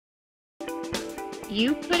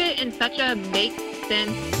You put it in such a make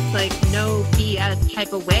sense, like no BS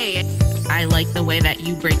type of way. I like the way that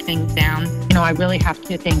you break things down. I really have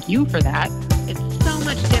to thank you for that. It's so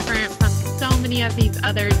much different from so many of these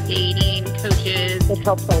other dating coaches. It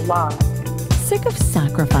helps a lot. Sick of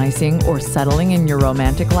sacrificing or settling in your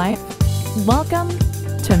romantic life? Welcome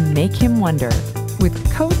to Make Him Wonder with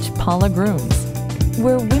Coach Paula Grooms,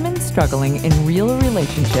 where women struggling in real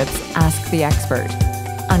relationships ask the expert.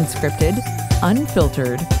 Unscripted,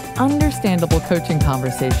 unfiltered, understandable coaching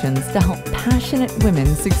conversations to help passionate women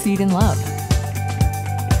succeed in love.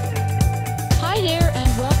 Hi there,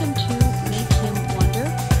 and welcome to Make Him Wonder.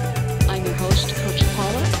 I'm your host, Coach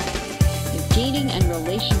Paula, a dating and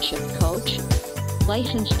relationship coach,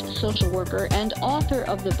 licensed social worker, and author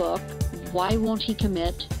of the book, Why Won't He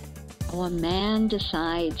Commit? How a Man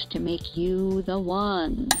Decides to Make You the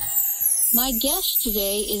One. My guest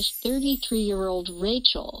today is 33-year-old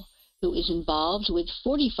Rachel, who is involved with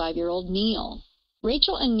 45-year-old Neil.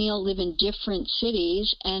 Rachel and Neil live in different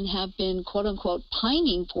cities and have been, quote-unquote,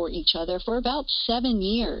 pining for each other for about 7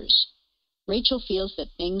 years. Rachel feels that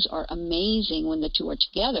things are amazing when the two are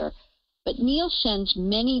together, but Neil sends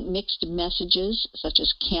many mixed messages, such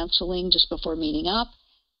as canceling just before meeting up,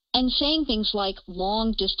 and saying things like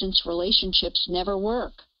long-distance relationships never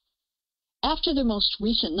work. After their most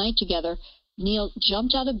recent night together, Neil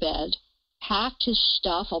jumped out of bed, packed his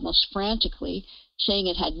stuff almost frantically, saying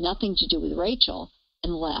it had nothing to do with Rachel,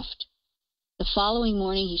 and left. The following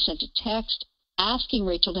morning, he sent a text asking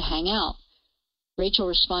Rachel to hang out. Rachel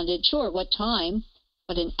responded, "Sure, what time?"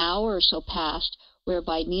 But an hour or so passed,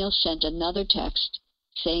 whereby Neil sent another text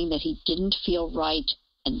saying that he didn't feel right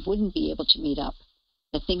and wouldn't be able to meet up,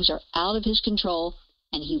 that things are out of his control,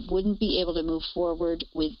 and he wouldn't be able to move forward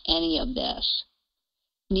with any of this.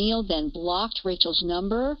 Neil then blocked Rachel's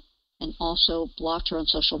number and also blocked her on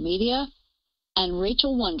social media, and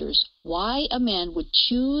Rachel wonders why a man would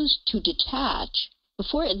choose to detach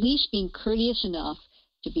before at least being courteous enough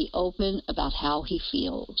to be open about how he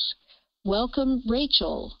feels. Welcome,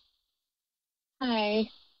 Rachel. Hi.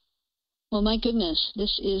 Well, my goodness,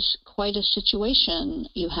 this is quite a situation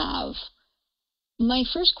you have. My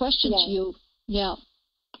first question to you,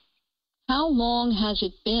 how long has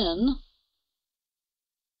it been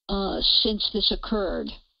since this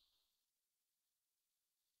occurred?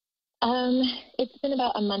 It's been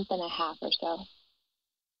about a month and a half or so.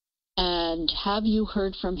 And have you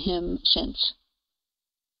heard from him since?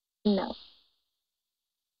 No.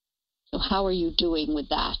 So how are you doing with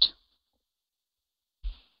that?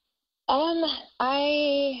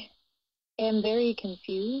 I am very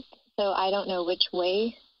confused, so I don't know which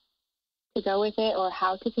way to go with it or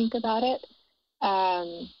how to think about it.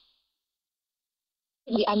 I'm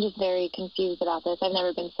just very confused about this. I've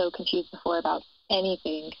never been so confused before about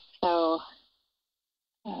anything. So,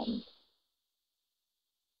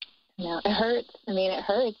 it hurts. I mean, it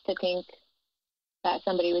hurts to think that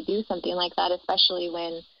somebody would do something like that, especially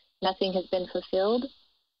when nothing has been fulfilled.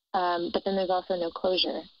 But then there's also no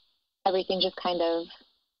closure. Everything just kind of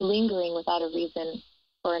lingering without a reason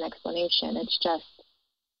or an explanation. It's just,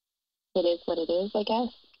 it is what it is, I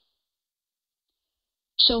guess.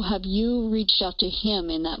 So have you reached out to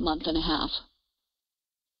him in that month and a half?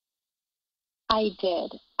 I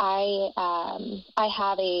did. I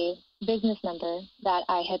have a business number that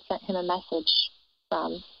I had sent him a message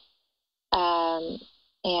from,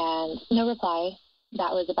 and no reply.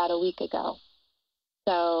 That was about a week ago.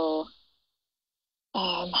 So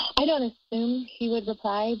I don't assume he would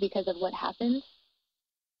reply because of what happened.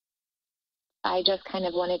 I just kind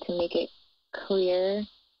of wanted to make it clear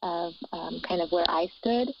of kind of where I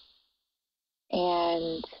stood,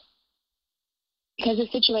 and because the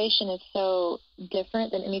situation is so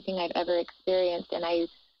different than anything I've ever experienced, and I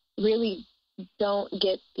really don't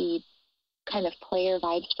get the kind of player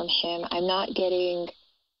vibes from him. I'm not getting,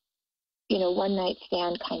 one night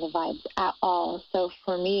stand kind of vibes at all. So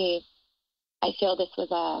for me, I feel this was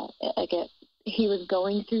he was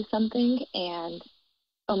going through something and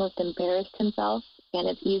almost embarrassed himself, and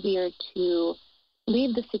it's easier to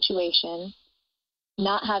leave the situation,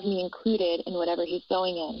 not have me included in whatever he's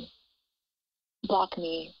going in, block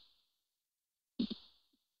me.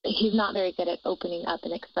 He's not very good at opening up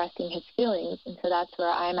and expressing his feelings, and so that's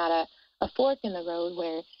where I'm at a fork in the road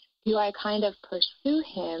where do I kind of pursue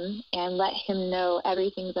him and let him know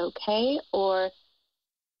everything's okay, or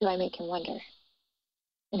do I make him wonder?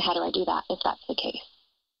 And how do I do that if that's the case?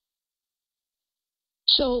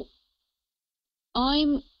 So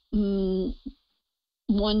I'm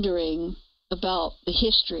wondering about the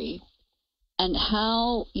history and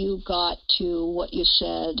how you got to what you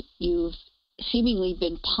said. You've seemingly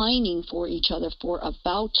been pining for each other for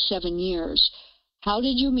about 7 years. How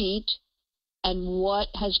did you meet, and what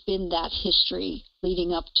has been that history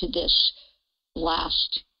leading up to this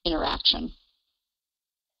last interaction?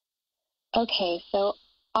 Okay, so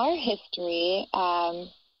our history,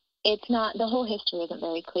 it's not, the whole history isn't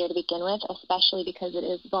very clear to begin with, especially because it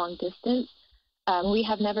is long distance. We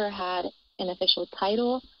have never had an official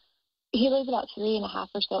title. He lives about 3.5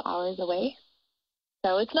 or so hours away.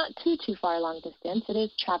 So it's not too far long distance. It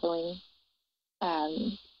is traveling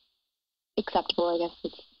acceptable, I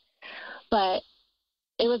guess. But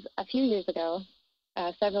it was a few years ago,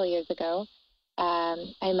 several years ago. I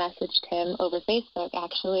messaged him over Facebook,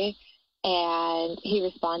 actually, and he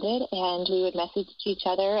responded, and we would message each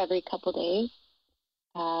other every couple days.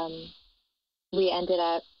 We ended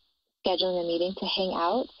up scheduling a meeting to hang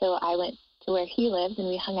out, so I went to where he lived, and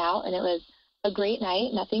we hung out, and it was a great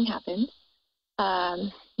night. Nothing happened.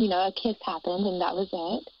 A kiss happened, and that was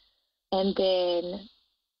it. And then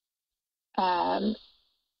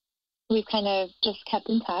we kind of just kept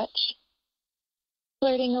in touch,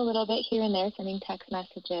 flirting a little bit here and there, sending text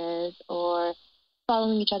messages or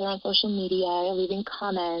following each other on social media, leaving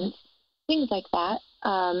comments, things like that.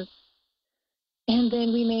 And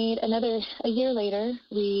then we made a year later,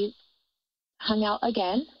 we hung out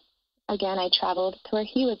again. Again, I traveled to where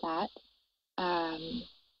he was at.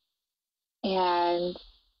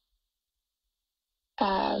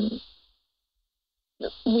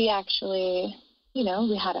 We actually,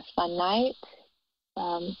 we had a fun night.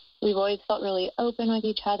 We've always felt really open with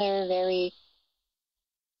each other, very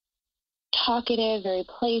talkative, very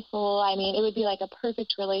playful. I mean, it would be like a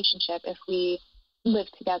perfect relationship if we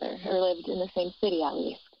lived together or lived in the same city at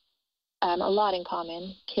least. A lot in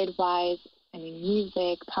common, kid-wise,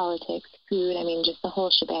 music, politics, food, just the whole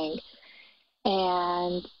shebang.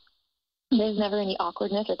 And there's never any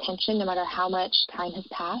awkwardness or tension, no matter how much time has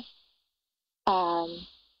passed.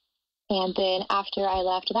 And then after I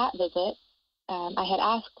left that visit, I had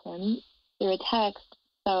asked him through a text,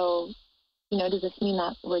 so, does this mean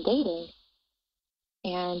that we're dating?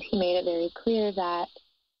 And he made it very clear that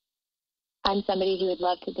I'm somebody he would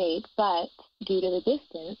love to date, but due to the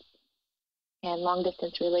distance and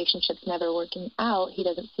long-distance relationships never working out, he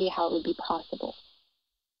doesn't see how it would be possible.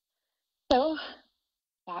 So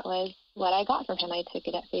that was what I got from him. I took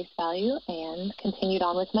it at face value and continued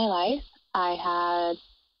on with my life. I had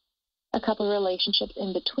a couple of relationships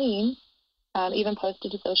in between, even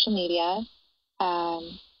posted to social media.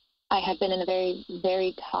 I had been in a very,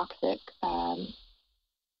 very toxic,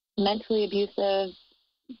 mentally abusive,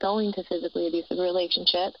 going to physically abusive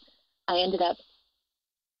relationship. I ended up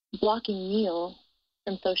blocking Neil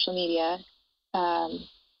from social media,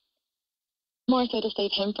 more so to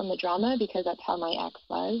save him from the drama, because that's how my ex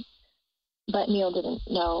was. But Neil didn't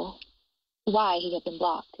know why he had been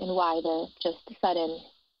blocked and why the just sudden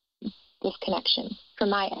disconnection from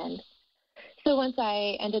my end. So once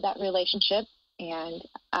I ended that relationship and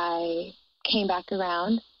I came back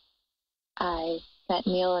around, I sent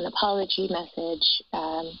Neil an apology message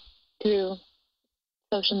through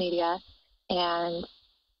social media, and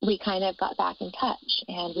we kind of got back in touch,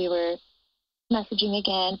 and we were messaging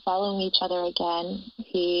again, following each other again.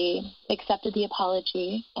 He accepted the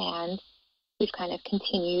apology, and we've kind of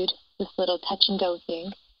continued this little touch and go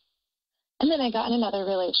thing. And then I got in another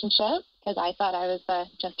relationship because I thought I was a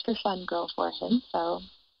just for fun girl for him, so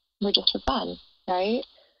we're just for fun, right?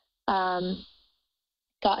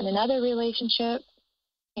 Got in another relationship,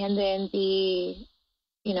 and then the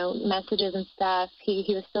messages and stuff, he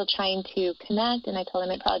was still trying to connect, and I told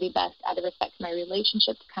him it'd probably be best out of respect for my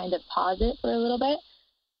relationship to kind of pause it for a little bit.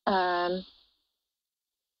 And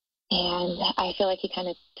I feel like he kind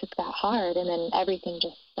of took that hard, and then everything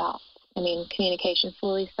just stopped. Communication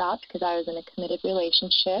fully stopped because I was in a committed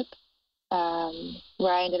relationship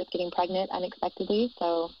where I ended up getting pregnant unexpectedly.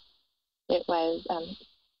 So it was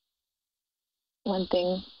one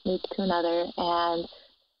thing leads to another, and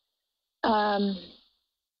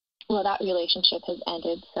that relationship has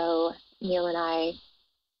ended. So Neil and I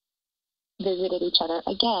visited each other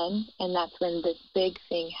again, and that's when this big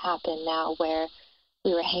thing happened now, where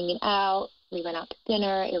we were hanging out, we went out to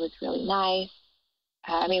dinner, it was really nice.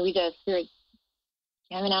 We were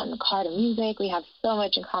jamming out in the car to music. We have so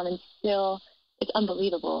much in common still. It's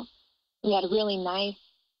unbelievable. We had a really nice,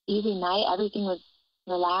 easy night. Everything was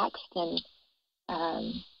relaxed, and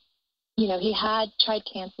he had tried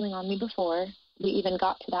canceling on me before. We even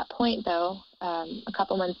got to that point, though, a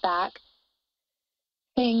couple months back,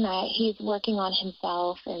 saying that he's working on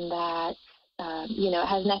himself and that, it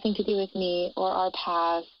has nothing to do with me or our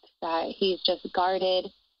past, that he's just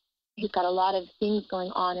guarded he's got a lot of things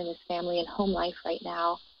going on in his family and home life right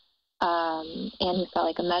now, and he's got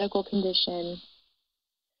like a medical condition.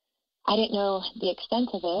 I didn't know the extent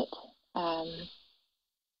of it,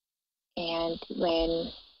 and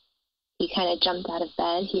when he kind of jumped out of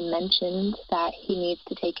bed, he mentioned that he needs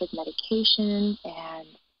to take his medication, and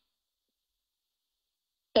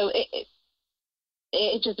so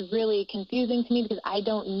it's just really confusing to me because I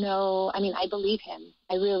don't know. I mean, I believe him.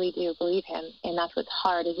 I really do believe him, and that's what's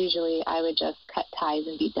hard is usually I would just cut ties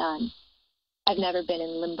and be done. I've never been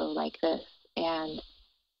in limbo like this, and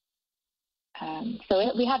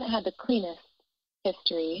so we haven't had the cleanest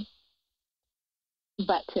history,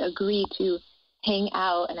 but to agree to hang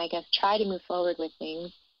out and I guess try to move forward with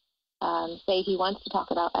things, say he wants to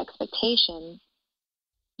talk about expectations,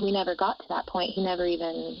 we never got to that point. He never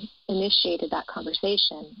even initiated that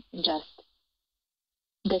conversation, and just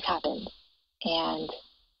this happened. And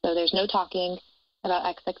so there's no talking about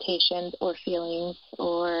expectations or feelings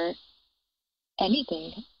or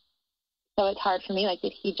anything. So it's hard for me, like,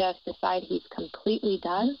 did he just decide he's completely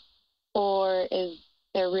done? Or is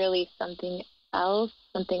there really something else,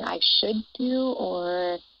 something I should do?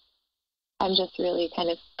 Or I'm just really kind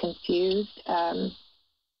of confused.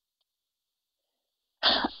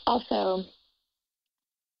 Also,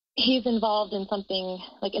 he's involved in something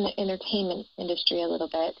like in the entertainment industry a little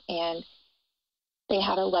bit, and they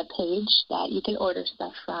have a web page that you can order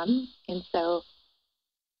stuff from. And so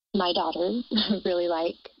my daughters really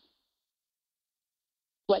like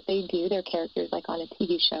what they do, their characters like on a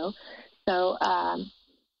TV show. So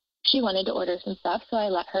she wanted to order some stuff, so I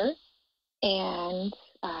let her. And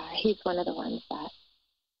he's one of the ones that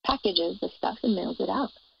packages the stuff and mails it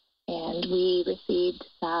out. And we received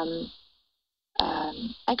some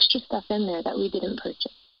extra stuff in there that we didn't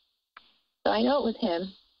purchase. So I know it was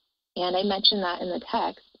him, and I mentioned that in the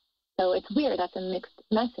text. So it's weird. That's a mixed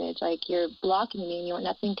message. Like, you're blocking me and you want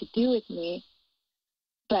nothing to do with me,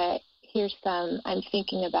 but here's some I'm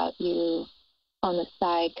thinking about you on the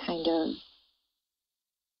side kind of.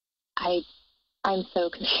 I'm so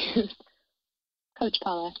confused. Coach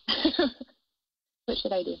Paula, what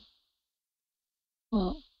should I do?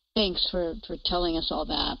 Well, thanks for telling us all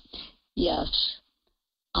that. Yes,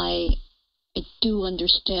 I do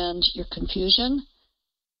understand your confusion,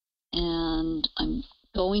 and I'm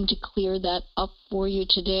going to clear that up for you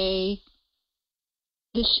today.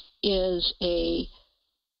 This is a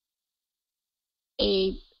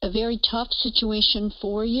very tough situation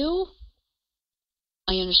for you.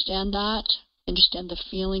 I understand that. I understand the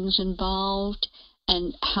feelings involved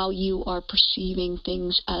and how you are perceiving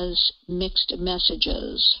things as mixed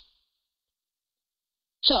messages.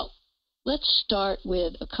 So let's start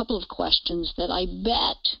with a couple of questions that I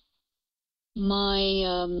bet my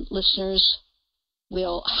listeners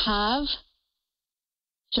will have.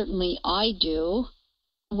 Certainly I do.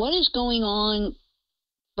 What is going on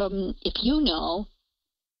from, if you know,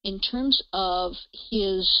 in terms of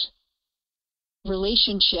his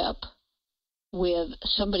relationship with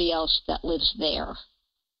somebody else that lives there?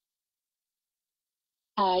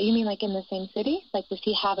 You mean like in the same city? Like, does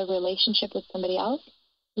he have a relationship with somebody else?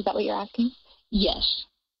 Is that what you're asking? Yes.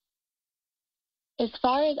 As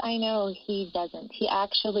far as I know, he doesn't. He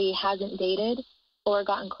actually hasn't dated or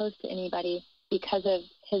gotten close to anybody because of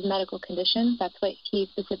his medical condition. That's what he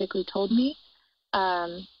specifically told me.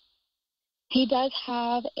 He does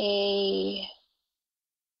have a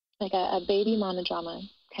baby mama drama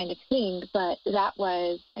kind of thing, but that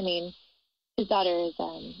was, I mean, his daughter is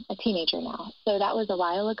a teenager now, so that was a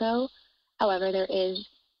while ago. However, there is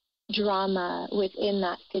drama within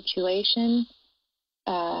that situation.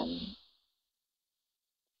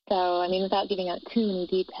 So, I mean, without giving out too many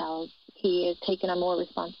details, he has taken on more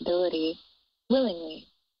responsibility willingly,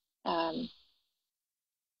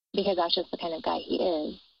 because that's just the kind of guy he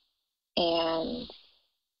is. And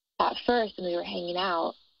at first, when we were hanging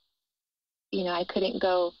out, you know,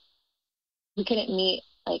 we couldn't meet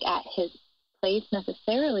like at his place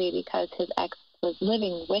necessarily because his ex was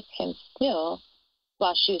living with him still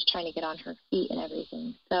while she was trying to get on her feet and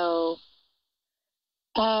everything. So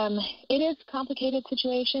it is complicated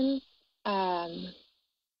situations,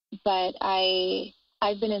 but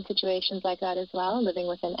I've been in situations like that as well, living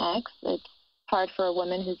with an ex. It's hard for a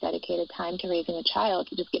woman who's dedicated time to raising a child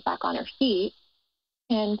to just get back on her feet.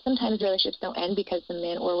 And sometimes relationships don't end because the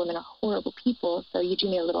man or woman are horrible people, so you do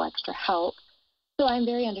need a little extra help. So I'm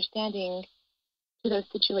very understanding to those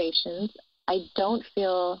situations. I don't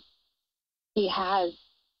feel he has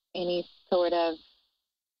any sort of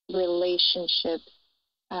relationship.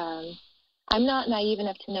 I'm not naive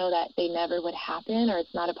enough to know that they never would happen or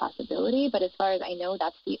it's not a possibility, but as far as I know,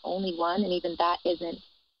 that's the only one, and even that isn't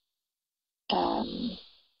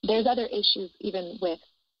there's other issues even with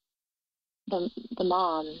the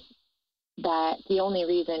mom, that the only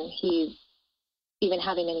reason he's even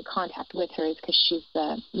having any contact with her is because she's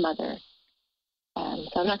the mother.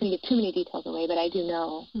 So I'm not going to give too many details away, but I do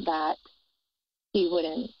know that he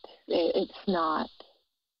wouldn't,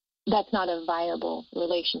 that's not a viable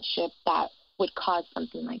relationship that would cause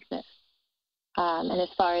something like this. And as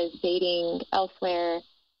far as dating elsewhere,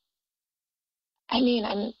 I mean,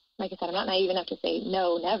 like I said, I'm not naive enough to say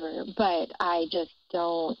no, never, but I just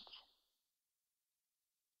don't.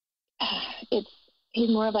 He's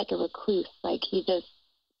more of like a recluse. Like he's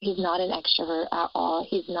not an extrovert at all.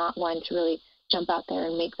 He's not one to really jump out there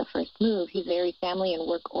and make the first move. He's very family and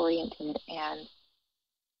work oriented, and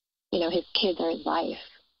his kids are his life.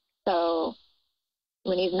 So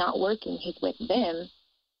when he's not working, he's with them.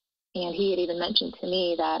 And he had even mentioned to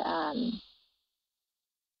me that,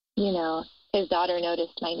 his daughter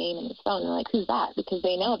noticed my name in his phone. They're like, who's that? Because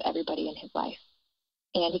they know of everybody in his life.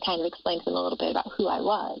 And he kind of explained to them a little bit about who I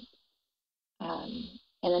was.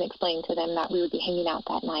 And then explained to them that we would be hanging out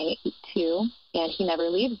that night too. And he never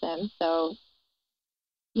leaves them. So,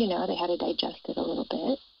 they had to digest it a little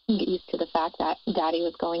bit and get used to the fact that Daddy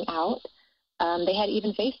was going out. They had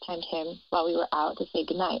even FaceTimed him while we were out to say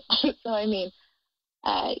goodnight. So, I mean,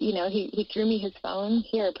 he threw me his phone.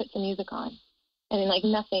 Here, put some music on. I mean, like,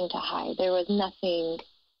 nothing to hide. There was nothing.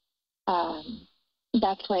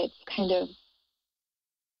 That's why it's kind of,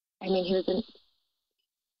 I mean,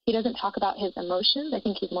 he doesn't talk about his emotions. I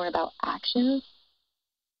think he's more about actions.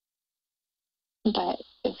 But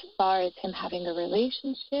as far as him having a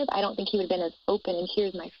relationship, I don't think he would have been as open and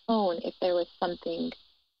here's my phone if there was something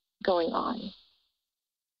going on.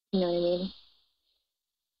 You know what I mean?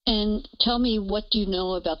 And tell me, what do you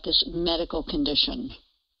know about this medical condition?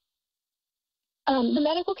 The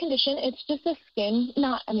medical condition, it's just a skin,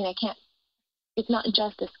 it's not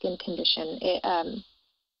just a skin condition.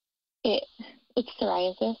 It's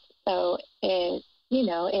psoriasis, so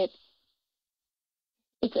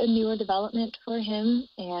it's a newer development for him,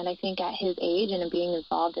 and I think at his age and being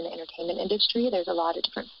involved in the entertainment industry, there's a lot of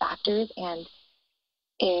different factors, and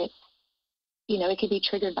it could be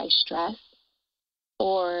triggered by stress,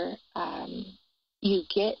 or you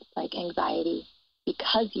get like anxiety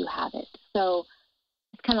because you have it. So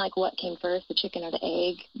it's kind of like, what came first, the chicken or the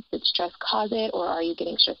egg? Did stress cause it, or are you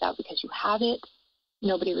getting stressed out because you have it?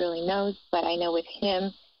 Nobody really knows, but I know with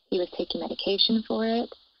him, he was taking medication for it.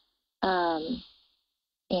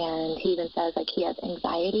 And he even says, like, he has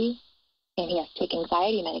anxiety, and he has to take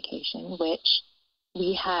anxiety medication, which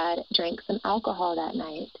we had drank some alcohol that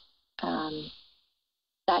night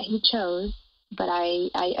that he chose. But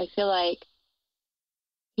I feel like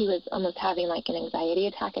he was almost having, like, an anxiety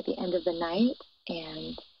attack at the end of the night,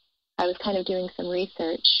 and I was kind of doing some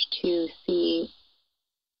research to see,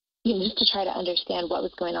 just to try to understand what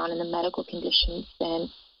was going on in the medical conditions and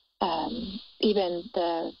even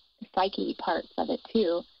the psyche parts of it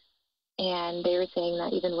too. And they were saying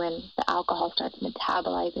that even when the alcohol starts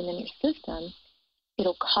metabolizing in your system,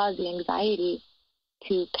 it'll cause the anxiety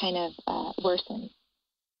to kind of worsen.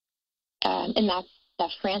 And that's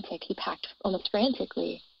that frantic. He packed almost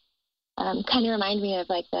frantically. Kind of reminded me of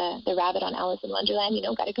like the rabbit on Alice in Wonderland,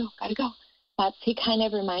 gotta go. He kind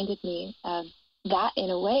of reminded me of that in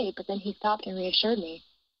a way, but then he stopped and reassured me,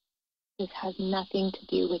 this has nothing to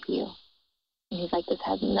do with you. And he's like, this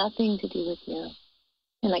has nothing to do with you.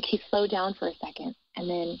 And like, he slowed down for a second, and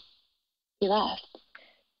then he left.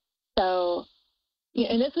 So,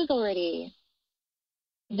 and this was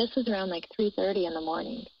around like 3:30 in the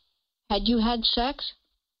morning. Had you had sex?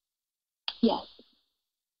 Yes.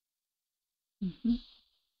 Mm-hmm.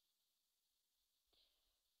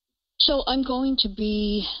 So I'm going to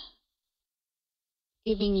be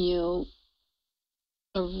giving you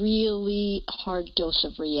a really hard dose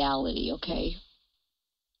of reality, okay?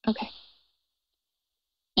 Okay.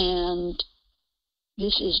 And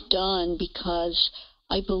this is done because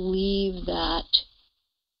I believe that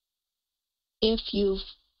if you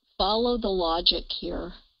follow the logic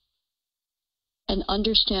here and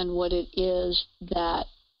understand what it is that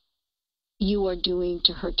you are doing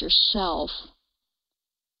to hurt yourself,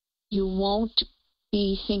 you won't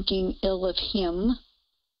be thinking ill of him,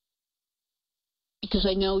 because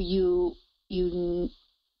I know you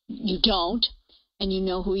don't, and you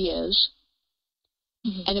know who he is.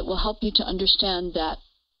 Mm-hmm. And it will help you to understand that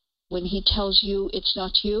when he tells you it's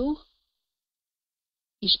not you,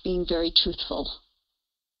 he's being very truthful.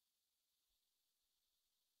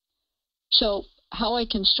 So how I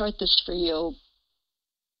can start this for you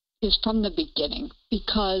is from the beginning,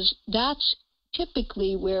 because that's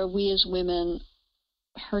typically where we as women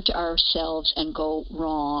hurt ourselves and go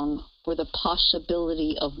wrong for the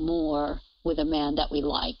possibility of more with a man that we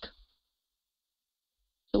like.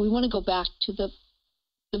 So we want to go back to the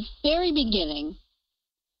very beginning,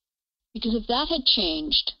 because if that had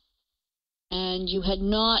changed and you had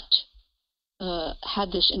not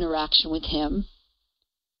had this interaction with him,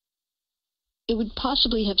 it would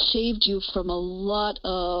possibly have saved you from a lot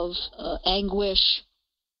of anguish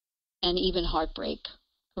and even heartbreak,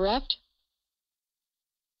 correct?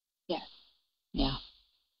 Yes. Yeah.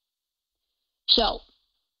 So,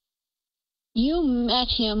 you met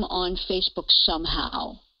him on Facebook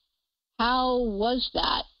somehow. How was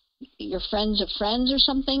that? Your friends of friends or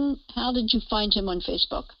something? How did you find him on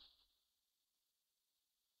Facebook?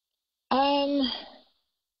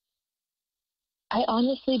 I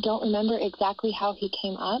honestly don't remember exactly how he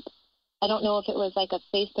came up. I don't know if it was like a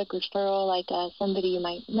Facebook referral, like somebody you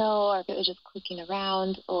might know, or if it was just clicking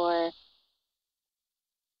around, or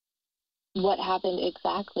what happened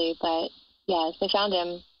exactly. But yes, I found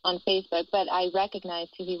him on Facebook, but I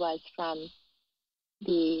recognized who he was from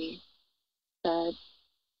the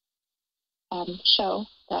show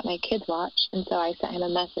that my kids watch, and so I sent him a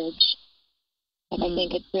message. Like, I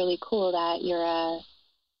think it's really cool that you're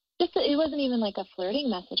it wasn't even like a flirting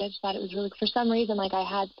message. I just thought it was really, for some reason, like I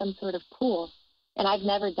had some sort of pull, and I've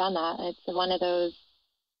never done that. It's one of those,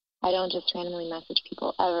 I don't just randomly message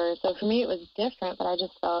people ever. So for me, it was different, but I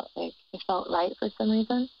just felt like it felt right for some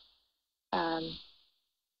reason.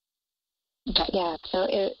 Okay. Yeah, so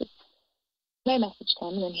I messaged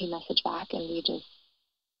him, and then he messaged back, and we just,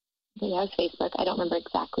 it was Facebook. I don't remember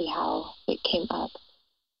exactly how it came up.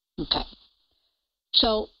 Okay.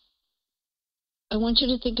 So I want you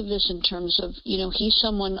to think of this in terms of, he's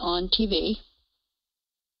someone on TV,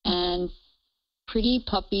 and pretty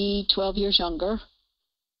puppy, 12 years younger,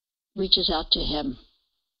 reaches out to him.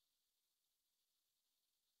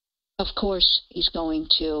 Of course, he's going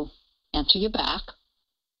to answer you back,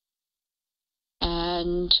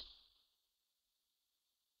 and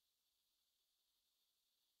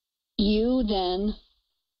you then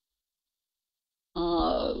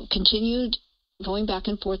continued going back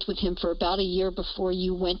and forth with him for about a year before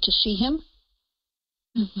you went to see him.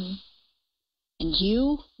 Mm-hmm. And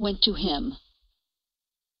you went to him.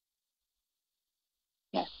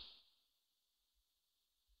 Yes.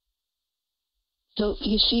 So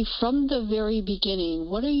you see, from the very beginning,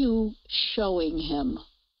 what are you showing him?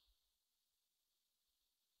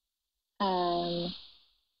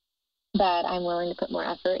 That I'm willing to put more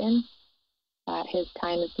effort in, that his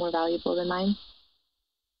time is more valuable than mine.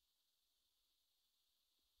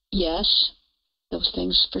 Yes, those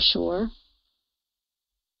things for sure.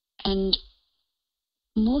 And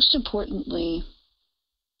most importantly,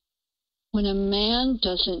 when a man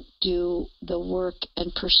doesn't do the work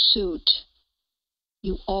and pursuit,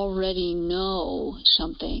 you already know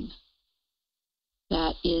something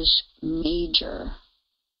that is major.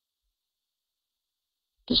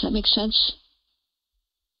 Does that make sense?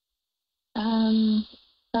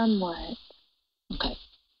 Somewhat. Okay.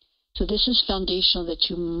 So this is foundational that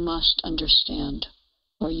you must understand,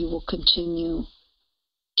 or you will continue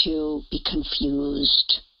to be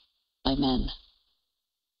confused by men.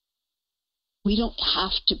 We don't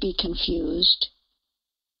have to be confused.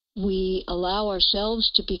 We allow ourselves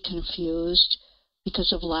to be confused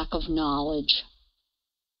because of lack of knowledge.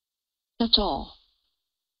 That's all.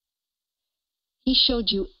 He showed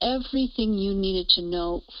you everything you needed to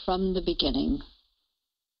know from the beginning.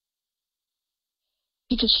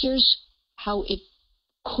 Because here's how it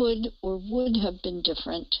could or would have been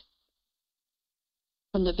different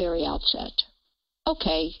from the very outset.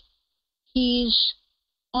 Okay, he's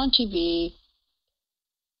on TV,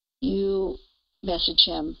 you message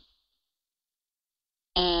him,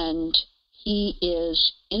 and he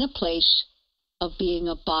is in a place of being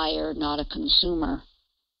a buyer, not a consumer.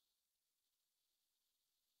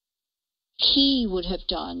 He would have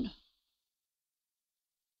done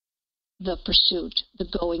the pursuit, the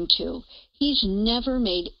going to. He's never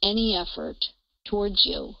made any effort towards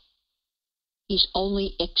you. He's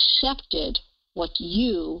only accepted what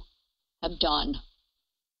you have done.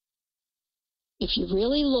 If you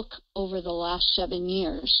really look over the last 7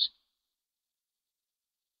 years,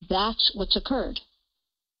 that's what's occurred.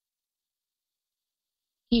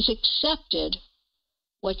 He's accepted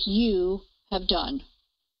what you have done.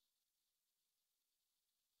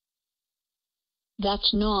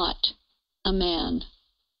 That's not a man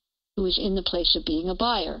who is in the place of being a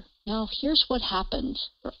buyer. Now, here's what happens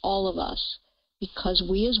for all of us, because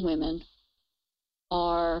we as women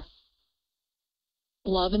are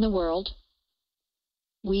love in the world.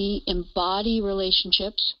 We embody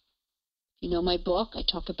relationships. You know my book, I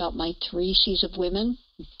talk about my 3 C's of women,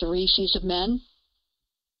 3 C's of men.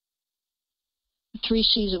 The 3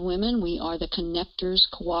 C's of women, we are the connectors,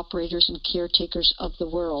 cooperators, and caretakers of the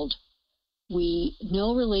world. We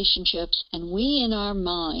know relationships, and we in our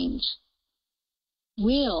minds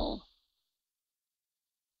will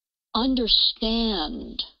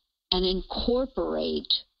understand and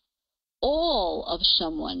incorporate all of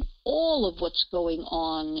someone, all of what's going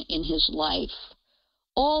on in his life,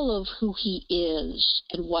 all of who he is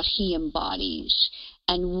and what he embodies.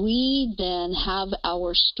 And we then have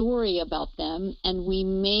our story about them, and we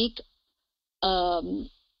make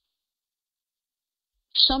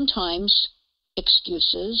sometimes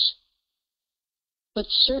excuses, but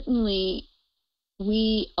certainly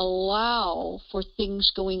we allow for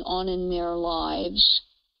things going on in their lives,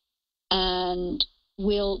 and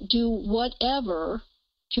we'll do whatever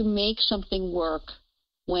to make something work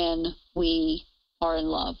when we are in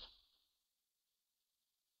love.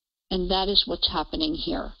 And that is what's happening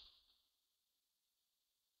here.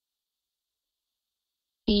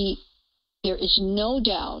 There is no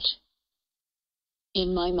doubt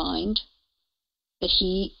in my mind that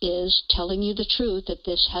he is telling you the truth, that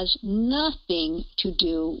this has nothing to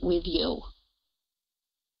do with you.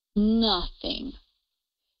 Nothing.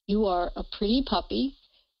 You are a pretty puppy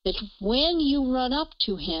that when you run up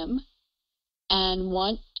to him and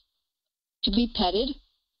want to be petted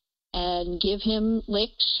and give him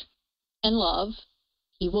licks and love,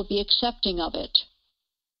 he will be accepting of it.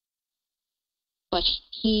 But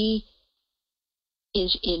he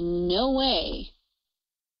is in no way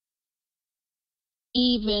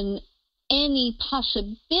even any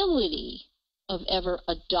possibility of ever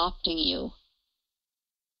adopting you,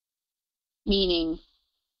 meaning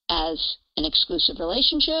as an exclusive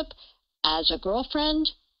relationship, as a girlfriend,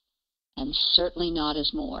 and certainly not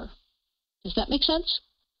as more. Does that make sense?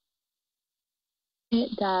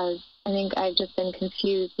 It does. I think I've just been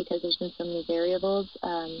confused because there's been so many variables.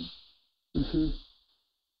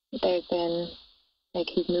 There's been, like,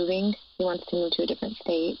 he's moving. He wants to move to a different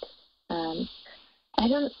state. I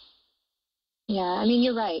mean,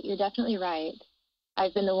 you're right. You're definitely right.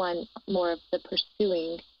 I've been the one more of the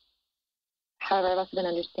pursuing. However, I've also been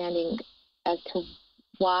understanding as to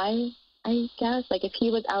why, I guess. Like, if he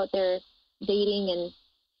was out there dating and,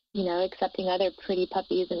 you know, accepting other pretty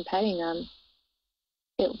puppies and petting them,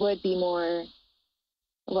 it would be more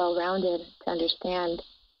well-rounded to understand.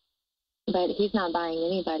 But he's not buying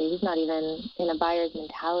anybody. He's not even in a buyer's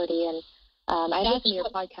mentality. And I listened to your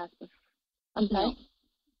podcast before. I'm sorry? No.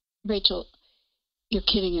 Rachel, you're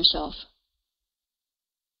kidding yourself.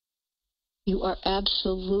 You are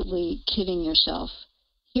absolutely kidding yourself.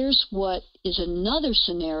 Here's what is another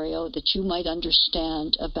scenario that you might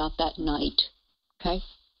understand about that night, okay?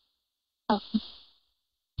 Oh.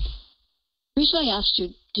 The reason I asked you,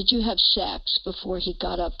 did you have sex before he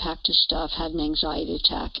got up, packed his stuff, had an anxiety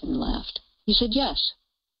attack, and left? You said yes.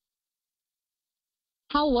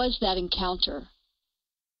 How was that encounter?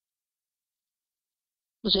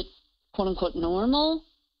 Was it, quote-unquote, normal?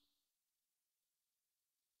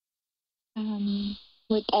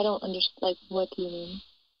 I don't understand. Like, what do you mean?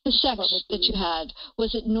 The sex that you had.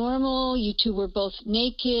 Was it normal? You two were both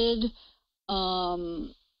naked?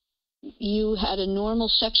 You had a normal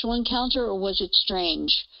sexual encounter, or was it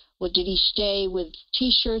strange? Or did he stay with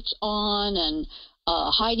T-shirts on and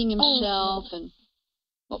hiding himself? And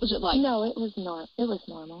what was it like? No, it was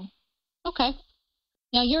normal. Okay.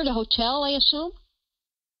 Now, you're at a hotel, I assume?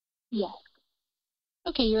 Yes.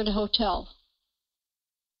 Okay, you're at a hotel.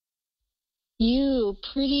 You,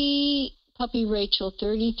 pretty puppy Rachel,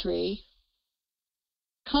 33,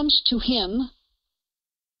 comes to him,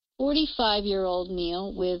 45-year-old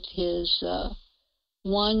Neil, with his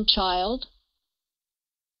one child.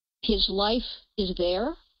 His life is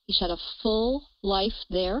there. He's had a full life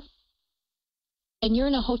there. And you're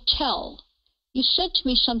in a hotel. You said to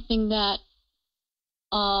me something that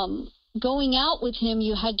going out with him,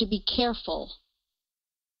 you had to be careful.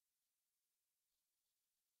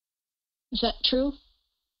 Is that true?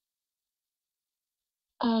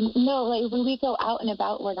 No, like when we go out and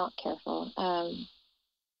about, we're not careful.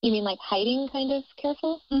 You mean like hiding kind of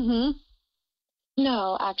careful? Mm-hmm.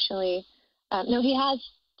 No, actually. No, he has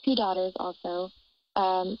 2 daughters also,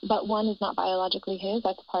 but one is not biologically his.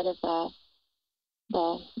 That's part of the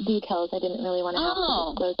details. I didn't really want to have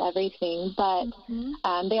to disclose everything, but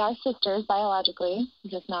they are sisters biologically,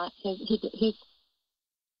 just not his.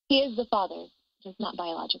 He is the father, just not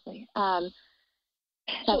biologically.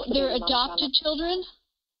 So they're adopted children?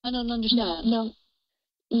 I don't understand. No,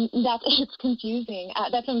 it's confusing.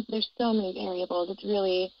 There's so many variables. It's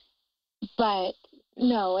really, but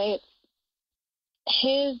no,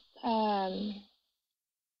 his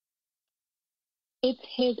it's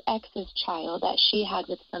his ex's child that she had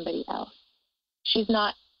with somebody else. She's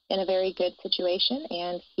not in a very good situation,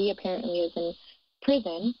 and he apparently is in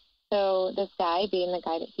prison. So this guy, being the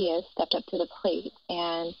guy that he is, stepped up to the plate,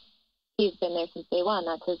 and he's been there since day one.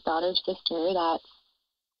 That's his daughter's sister.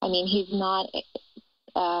 He's not.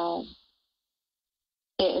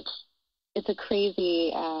 It's a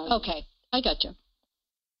crazy. Okay, I got you.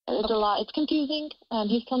 It's a lot. It's confusing.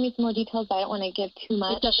 He's told me some more details, but I don't want to give too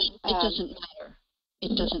much. It doesn't matter.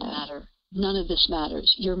 It doesn't matter. None of this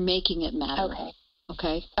matters. You're making it matter. Okay.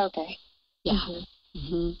 Okay? Okay. Yeah.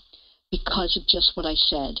 Because of just what I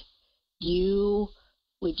said. You,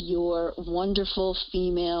 with your wonderful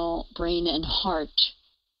female brain and heart,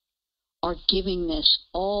 are giving this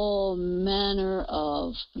all manner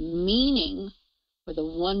of meaning for the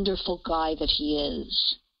wonderful guy that he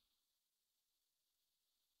is.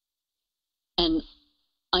 And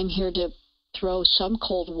I'm here to throw some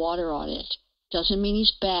cold water on it. Doesn't mean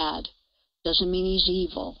he's bad. Doesn't mean he's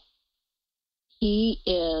evil. He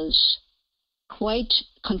is quite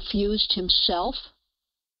confused himself,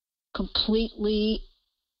 completely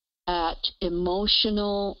at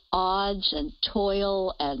emotional odds and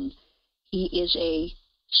toil, and he is a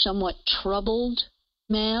somewhat troubled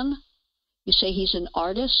man. You say he's an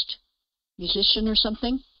artist, musician or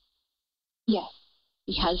something? Yes.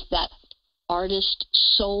 He has that artist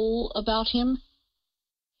soul about him.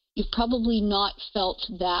 You've probably not felt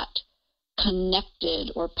that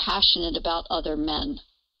connected or passionate about other men.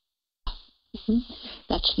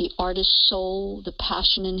 That's the artist soul, the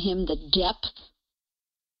passion in him, the depth,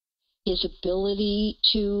 his ability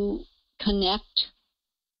to connect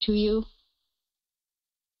to you.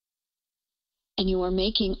 And you are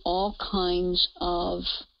making all kinds of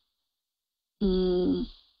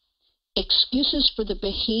excuses for the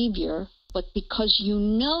behavior, but because you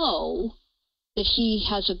know that he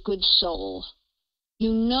has a good soul.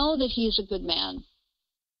 You know that he is a good man.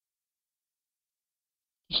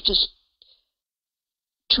 He's just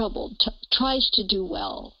troubled, tries to do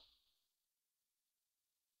well.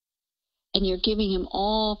 And you're giving him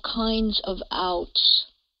all kinds of outs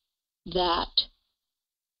that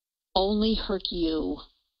only hurt you.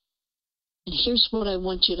 And here's what I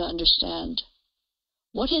want you to understand.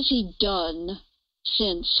 What has he done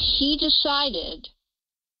since he decided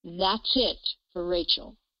that's it for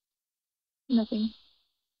Rachel? Nothing.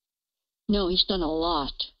 No, he's done a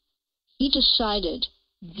lot. He decided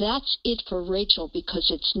that's it for Rachel because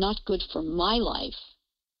it's not good for my life.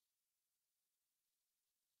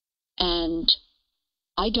 And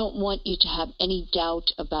I don't want you to have any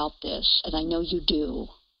doubt about this, and I know you do.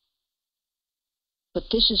 But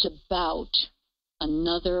this is about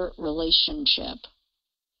another relationship.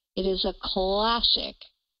 It is a classic.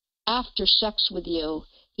 After sex with you,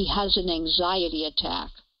 he has an anxiety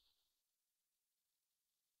attack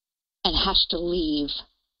and has to leave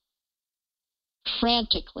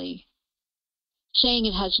frantically, saying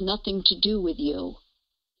it has nothing to do with you.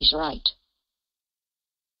 He's right.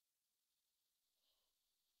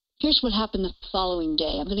 Here's what happened the following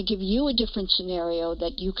day. I'm going to give you a different scenario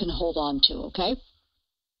that you can hold on to, okay?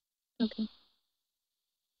 Okay.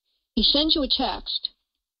 He sends you a text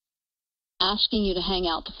asking you to hang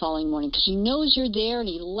out the following morning because he knows you're there, and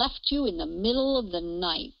he left you in the middle of the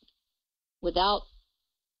night without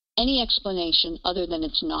any explanation other than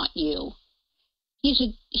it's not you. He's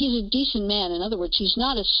a decent man. In other words, he's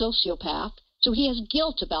not a sociopath, so he has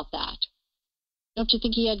guilt about that. Don't you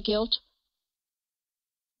think he had guilt?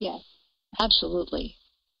 Yes. Absolutely.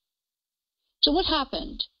 So what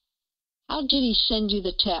happened? How did he send you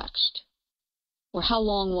the text? Or how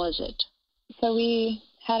long was it? So we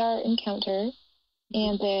had our encounter,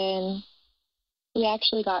 and then we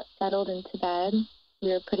actually got settled into bed. We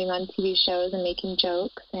were putting on TV shows and making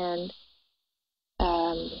jokes, and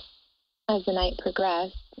as the night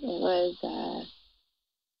progressed, it was,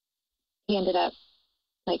 he ended up,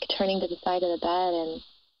 turning to the side of the bed, and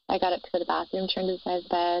I got up to go to the bathroom, turned to the side of the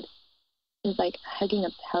bed. It was hugging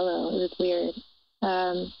a pillow. It was weird.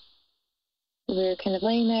 We were kind of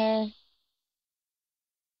laying there,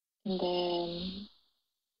 and then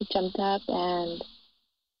he jumped up, and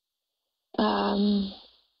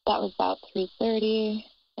that was about 3:30,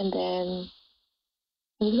 and then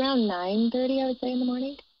it was around 9:30, I would say, in the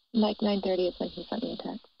morning. 9:30 is when he sent me a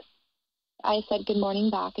text. I said good morning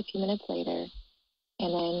back a few minutes later,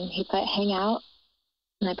 and then he put hang out,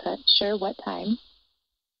 and I put sure, what time?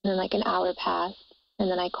 And then an hour passed, and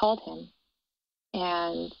then I called him,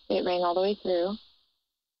 and it rang all the way through.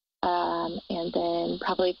 And then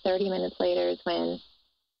probably 30 minutes later is when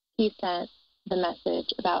he sent the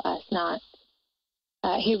message about us not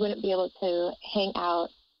he wouldn't be able to hang out.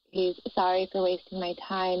 He's sorry for wasting my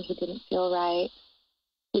time. He didn't feel right.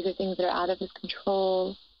 These are things that are out of his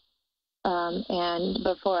control. And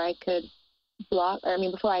before I could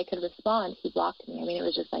respond, he blocked me. I mean, it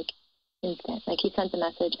was just like instant. Like, he sent the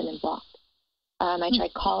message and then blocked. I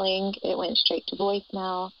tried calling. It went straight to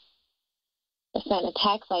voicemail. I sent a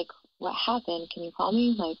text like, what happened? Can you call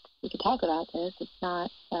me? Like, we can talk about this. It's not,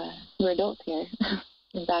 we're adults here.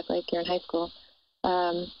 In fact, like, you're in high school.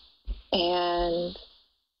 And,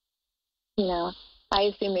 you know, I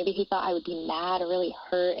assumed maybe he thought I would be mad or really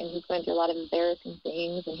hurt, and he's going through a lot of embarrassing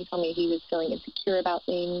things, and he told me he was feeling insecure about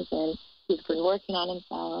things, and he's been working on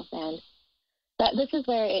himself, and this is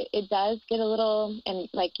where it does get a little, and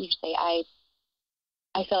like you say, I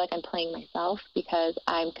feel like I'm playing myself because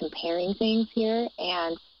I'm comparing things here,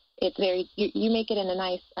 and it's very, you make it in a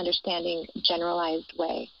nice, understanding, generalized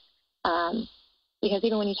way. Because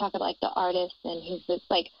even when you talk about, like, the artist, and he's this,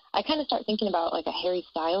 like, I kind of start thinking about, like, a Harry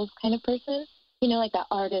Styles kind of person, you know, like that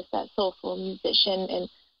artist, that soulful musician, and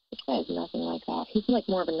this guy is nothing like that. He's, like,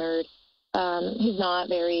 more of a nerd. He's not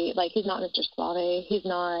very, like, he's not Mr. Suave. He's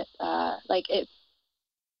not, like,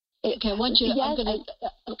 Okay, I want you to, yes,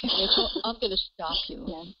 okay, Rachel, I'm going to stop you.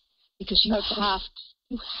 Yeah. Because you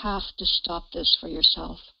have to stop this for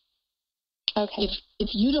yourself. Okay. If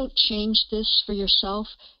you don't change this for yourself,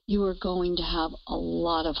 you are going to have a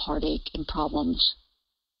lot of heartache and problems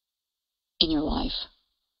in your life,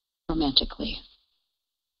 romantically.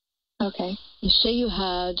 Okay. You say you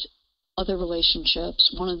had other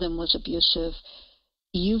relationships. One of them was abusive.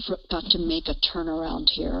 You've got to make a turnaround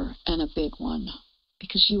here, and a big one,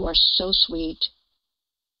 because you are so sweet,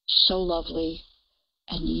 so lovely,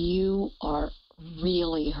 and you are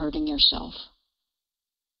really hurting yourself.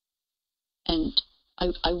 And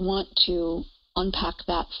I want to unpack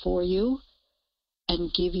that for you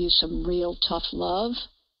and give you some real tough love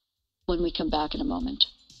when we come back in a moment.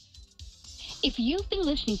 If you've been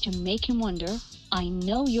listening to Make Him Wonder, I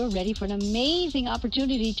know you're ready for an amazing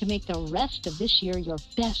opportunity to make the rest of this year your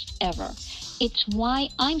best ever. It's why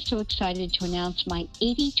I'm so excited to announce my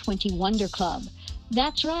 80/20 Wonder Club.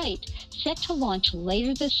 That's right. Set to launch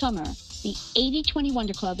later this summer, the 80/20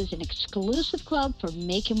 Wonder Club is an exclusive club for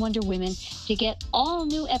Make Him Wonder women to get all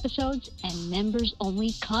new episodes and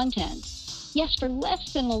members-only content. Yes, for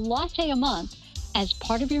less than a latte a month, as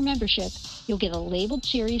part of your membership, you'll get a labeled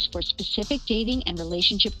series for specific dating and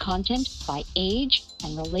relationship content by age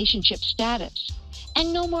and relationship status.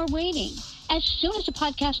 And no more waiting. As soon as the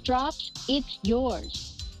podcast drops, it's yours.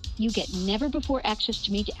 You get never-before access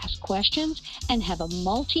to me to ask questions and have a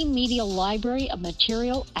multimedia library of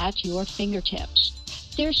material at your fingertips.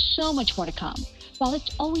 There's so much more to come. While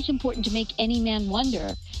it's always important to make any man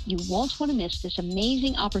wonder, you won't want to miss this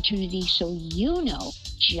amazing opportunity so you know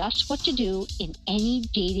just what to do in any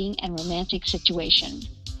dating and romantic situation.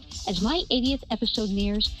 As my 80th episode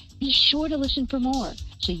nears, be sure to listen for more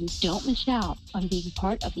so you don't miss out on being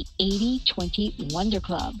part of the 80/20 Wonder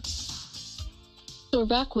Club. So we're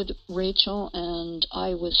back with Rachel, and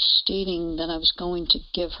I was stating that I was going to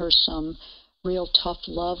give her some real tough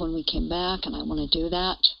love when we came back, and I want to do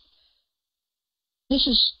that. This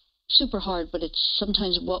is super hard, but it's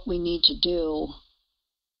sometimes what we need to do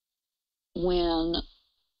when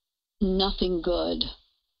nothing good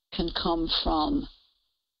can come from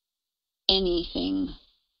anything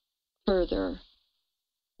further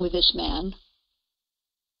with this man,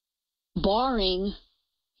 barring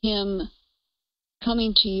him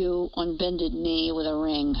coming to you on bended knee with a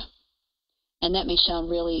ring. And that may sound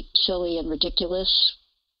really silly and ridiculous,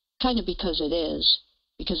 kind of because it is,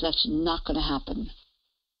 because that's not going to happen.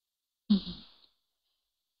 Mm-hmm.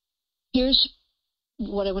 Here's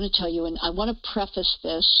what I want to tell you, and I want to preface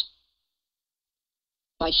this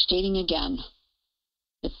by stating again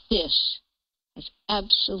that this has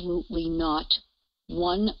absolutely not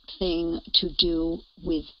one thing to do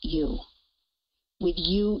with you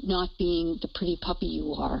not being the pretty puppy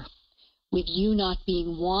you are, with you not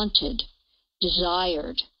being wanted,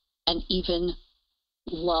 desired, and even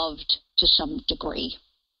loved to some degree.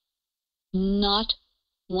 Not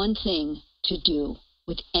one thing to do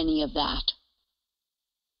with any of that.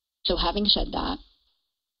 So having said that,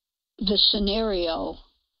 the scenario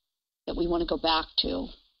that we want to go back to,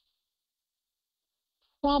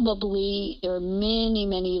 probably there are many,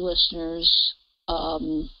 many listeners,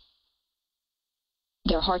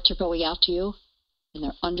 their hearts are going out to you, and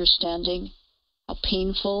they're understanding how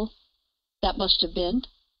painful that must have been.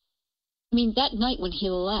 I mean, that night when he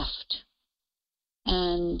left,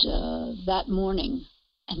 and that morning,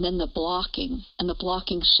 and then the blocking, and the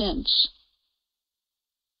blocking since,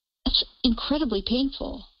 that's incredibly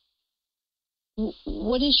painful.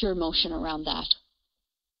 What is your emotion around that?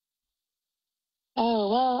 Oh,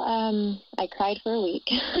 well, I cried for a week.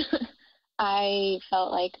 I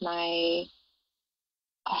felt like my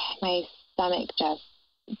stomach just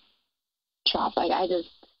dropped. Like I just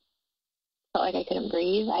felt like I couldn't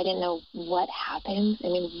breathe. I didn't know what happened. I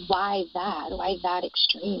mean, why that? Why that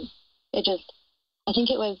extreme? I think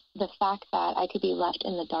it was the fact that I could be left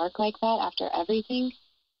in the dark like that after everything.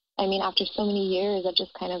 I mean, after so many years of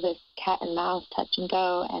just kind of this cat and mouse, touch and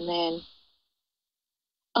go, and then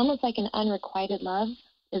almost like an unrequited love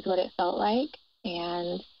is what it felt like.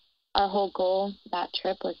 And our whole goal that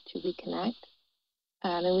trip was to reconnect.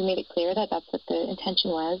 And we made it clear that that's what the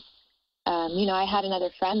intention was. I had another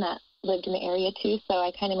friend that lived in the area too, so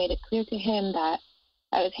I kind of made it clear to him that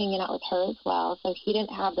I was hanging out with her as well. So he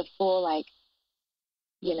didn't have the full,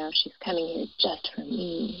 she's coming here just for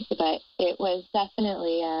me. But it was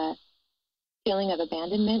definitely a feeling of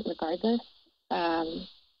abandonment regardless.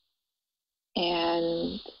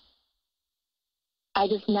 And I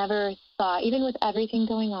just never thought, even with everything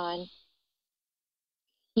going on,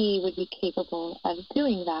 he would be capable of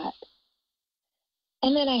doing that.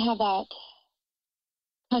 And then I have that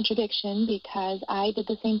contradiction because I did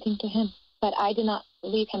the same thing to him, but I did not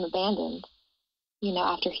leave him abandoned.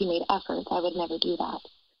 After he made efforts, I would never do that.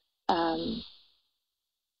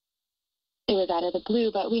 It was out of the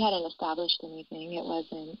blue, but we hadn't established anything. It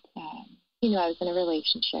wasn't, I was in a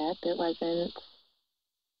relationship. It wasn't,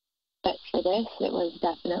 but for this, it was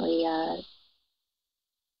definitely,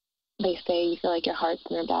 they say you feel like your heart's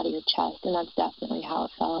ripped out of your chest, and that's definitely how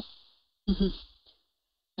it felt. Mm-hmm.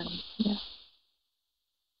 Yeah.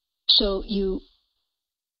 So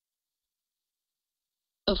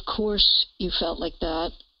of course, you felt like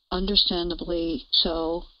that, understandably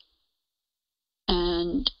so,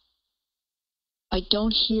 and I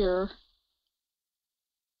don't hear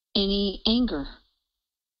any anger.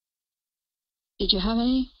 Did you have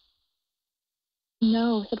any?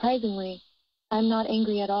 No, surprisingly. I'm not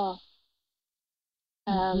angry at all.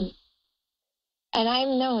 And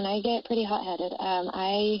I'm known, I get pretty hot-headed.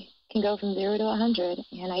 I can go from 0 to 100,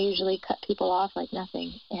 and I usually cut people off like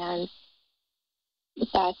nothing. And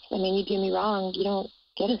you do me wrong, you don't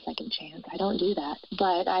get a second chance. I don't do that.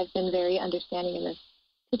 But I've been very understanding in this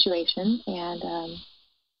situation, and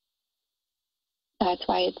that's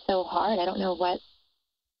why it's so hard. I don't know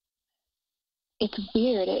it's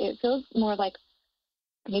weird. It feels more like,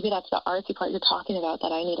 maybe that's the artsy part you're talking about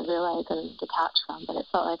that I need to realize and detach from, but it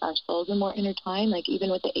felt like our souls were more intertwined. Like even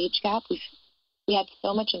with the age gap, we had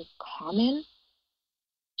so much in common.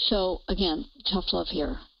 So again, tough love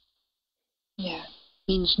here. Yeah.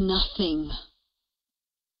 Means nothing.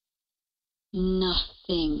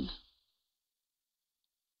 Nothing.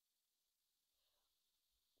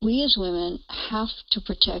 We as women have to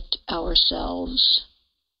protect ourselves.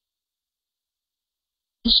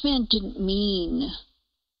 This man didn't mean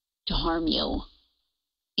to harm you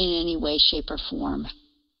in any way, shape, or form.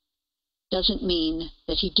 Doesn't mean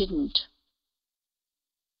that he didn't.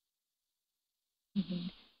 Mm-hmm.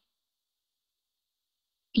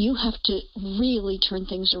 You have to really turn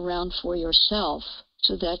things around for yourself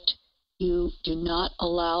so that you do not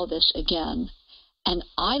allow this again. And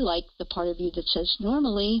I like the part of you that says,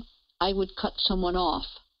 normally I would cut someone off.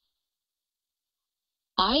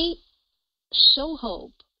 I so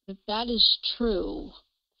hope that that is true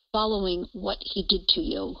following what he did to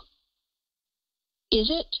you. Is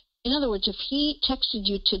it? In other words, if he texted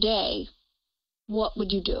you today, what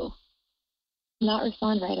would you do? Not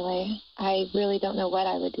respond right away. I really don't know what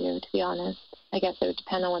I would do, to be honest. I guess it would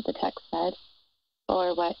depend on what the text said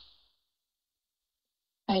or what.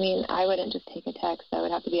 I wouldn't just take a text. That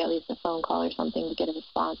would have to be at least a phone call or something to get a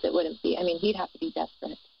response. It wouldn't be, he'd have to be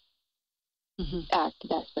desperate. Mm-hmm. Act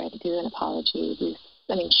desperate, do an apology,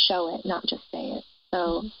 show it, not just say it.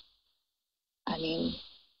 So, I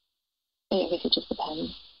guess it just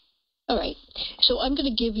depends. All right. So I'm going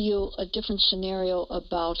to give you a different scenario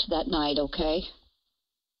about that night, okay?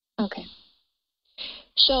 Okay.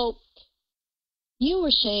 So you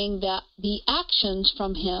were saying that the actions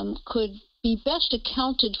from him could be best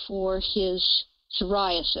accounted for his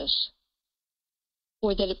psoriasis,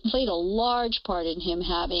 or that it played a large part in him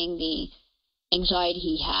having the anxiety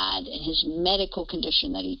he had and his medical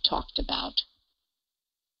condition that he talked about.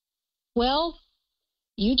 Well,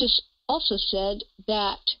 you just also said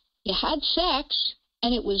that you had sex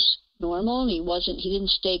and it was normal and he didn't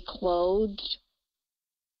stay clothed.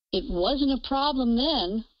 It wasn't a problem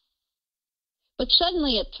then. But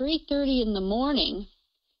suddenly at 3:30 in the morning,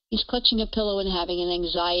 he's clutching a pillow and having an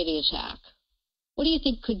anxiety attack. What do you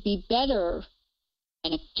think could be better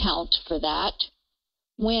an account for that?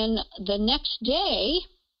 when the next day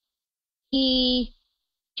he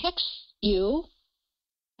texts you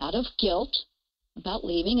out of guilt about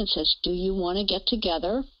leaving and says, do you want to get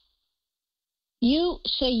together? You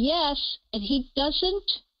say yes, and he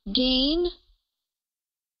doesn't deign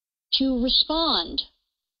to respond,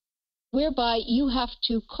 whereby you have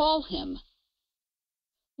to call him.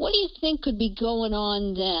 What do you think could be going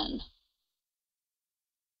on then?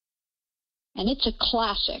 And it's a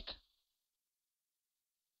classic.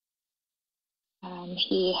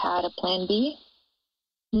 He had a plan B?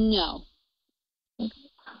 No.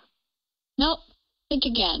 Nope. Think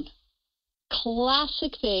again.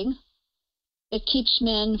 Classic thing that keeps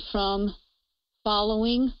men from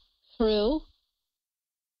following through,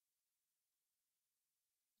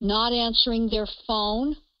 not answering their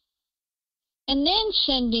phone, and then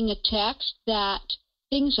sending a text that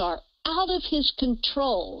things are out of his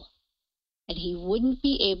control and he wouldn't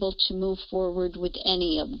be able to move forward with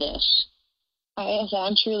any of this.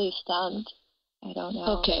 I'm truly stunned. I don't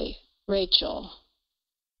know. Okay, Rachel,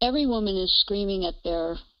 every woman is screaming at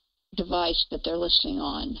their device that they're listening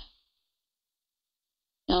on.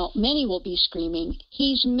 Now, many will be screaming,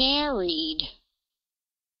 he's married.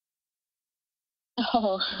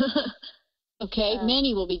 Oh. Okay,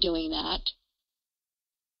 many will be doing that.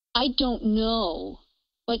 I don't know,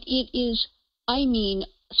 but it is, I mean,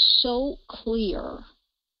 so clear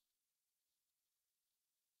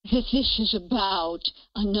that this is about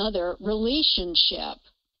another relationship.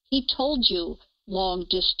 He told you long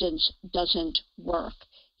distance doesn't work.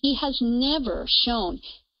 He has never shown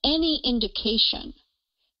any indication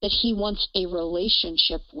that he wants a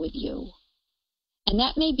relationship with you. And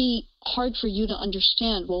that may be hard for you to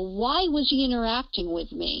understand. Well, why was he interacting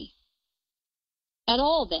with me at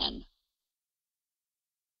all then?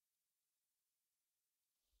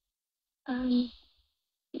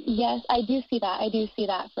 Yes, I do see that. I do see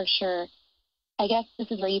that for sure. I guess this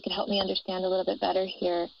is where you could help me understand a little bit better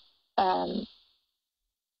here.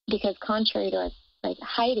 Because contrary to us, like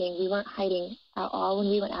hiding, we weren't hiding at all when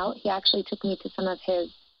we went out. He actually took me to some of his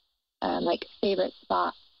favorite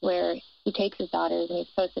spots where he takes his daughters, and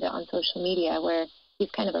he's posted it on social media where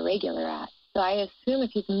he's kind of a regular at. So I assume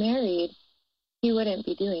if he's married, he wouldn't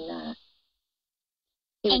be doing that.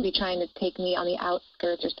 He would be trying to take me on the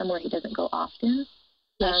outskirts or somewhere he doesn't go often.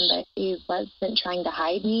 Yes. But he wasn't trying to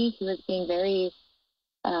hide me. He was being very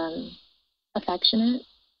affectionate.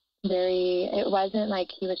 It wasn't like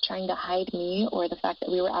he was trying to hide me or the fact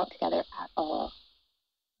that we were out together at all.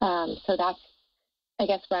 So that's, I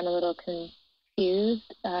guess, where I'm a little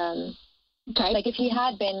confused. Okay. Like if he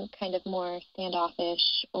had been kind of more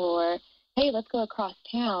standoffish or, hey, let's go across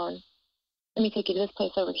town. Let me take you to this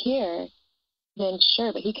place over here. Then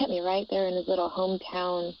sure, but he kept me right there in his little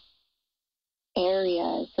hometown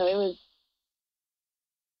area. So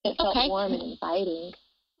it felt warm and inviting.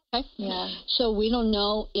 Okay. Yeah. So we don't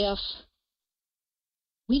know if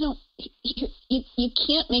you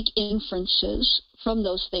can't make inferences from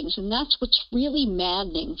those things, and that's what's really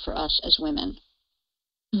maddening for us as women.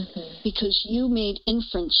 Mm-hmm. Because you made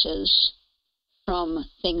inferences from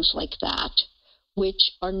things like that,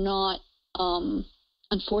 which are not,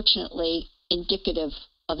 unfortunately, indicative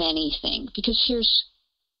of anything. Because here's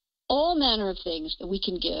all manner of things that we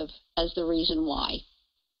can give as the reason why.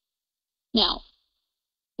 Now,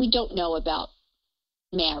 we don't know about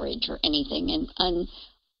marriage or anything, and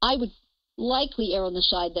I would likely err on the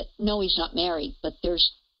side that no, he's not married, but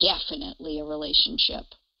there's definitely a relationship.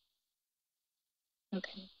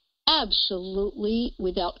 Okay. Absolutely,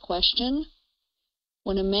 without question.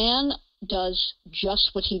 When a man does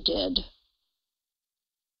just what he did,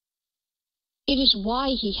 it is why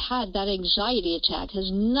he had that anxiety attack. It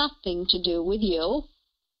has nothing to do with you,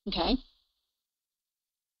 okay?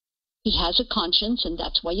 He has a conscience, and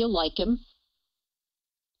that's why you like him.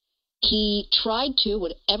 He tried to,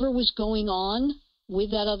 whatever was going on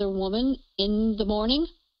with that other woman in the morning,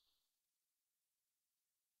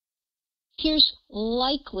 here's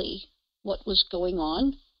likely what was going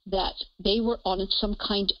on, that they were on some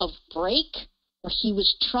kind of break where he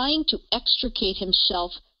was trying to extricate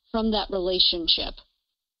himself from that relationship.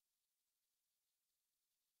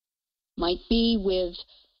 Might be with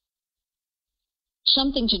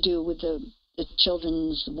something to do with the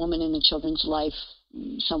woman in the children's life,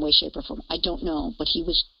 some way, shape, or form. I don't know. But he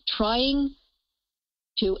was trying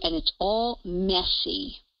to, and it's all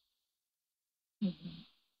messy. Mm-hmm.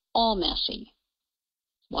 All messy.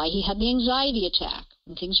 Why he had the anxiety attack.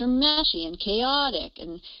 When things are messy and chaotic,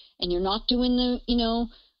 and you're not doing the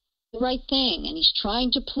right thing, and he's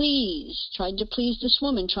trying to please this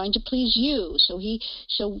woman, trying to please you. So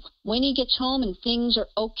when he gets home and things are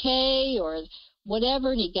okay, or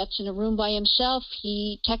whatever, and he gets in a room by himself,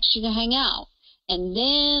 he texts you to hang out. And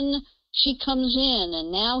then she comes in,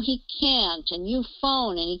 and now he can't, and you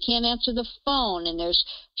phone, and he can't answer the phone, and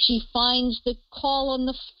she finds the call on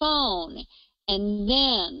the phone, and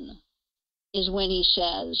then is when he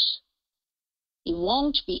says he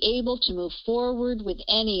won't be able to move forward with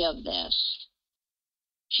any of this.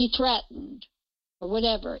 She threatened, or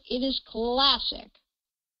whatever. It is classic.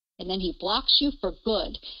 And then he blocks you for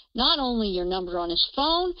good. Not only your number on his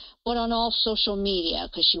phone, but on all social media,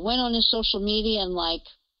 because she went on his social media and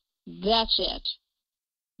that's it.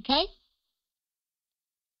 Okay?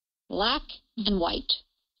 Black and white.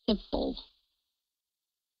 Simple.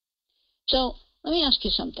 So let me ask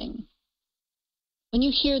you something. When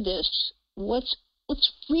you hear this, what's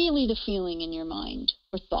really the feeling in your mind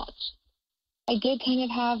or thoughts? I did kind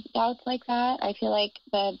of have doubts like that. I feel like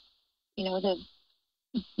the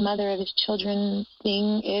mother of his children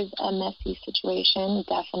thing is a messy situation,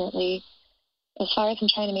 definitely. As far as him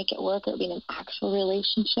trying to make it work or being an actual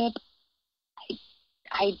relationship,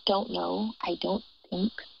 I don't know. I don't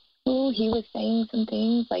think so. He was saying some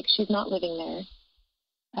things like she's not living there.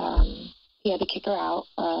 He had to kick her out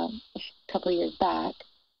a couple of years back.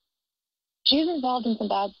 She's involved in some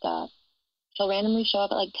bad stuff. She'll randomly show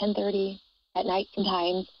up at 10:30 at night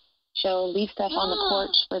sometimes. She'll leave stuff on the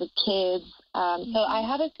porch for the kids. So I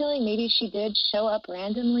have a feeling maybe she did show up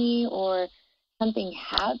randomly or something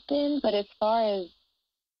happened. But as far as,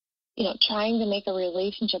 trying to make a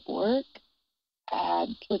relationship work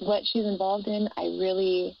with what she's involved in, I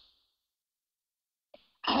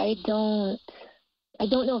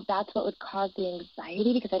don't know if that's what would cause the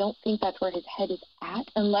anxiety, because I don't think that's where his head is at,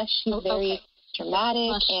 unless she's very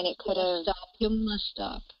dramatic and it could have... You must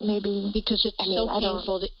stop. Maybe. Because it's so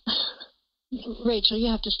painful. Rachel, you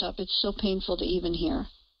have to stop. It's so painful to even hear.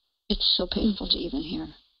 It's so painful to even hear.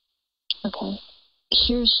 Okay.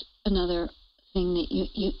 Here's another thing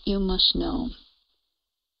that you must know.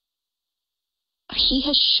 He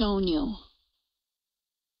has shown you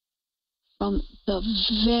from the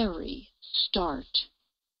very start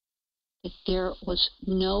that there was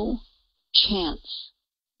no chance,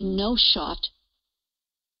 no shot,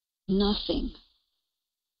 nothing.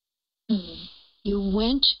 Mm-hmm. You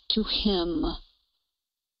went to him.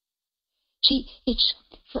 See, it's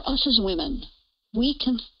for us as women, we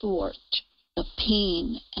can thwart the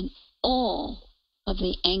pain and all of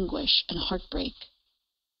the anguish and heartbreak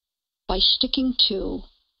by sticking to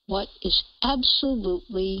what is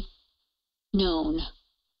absolutely known.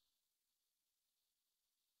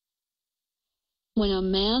 When a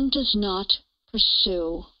man does not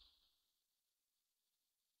pursue,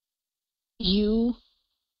 you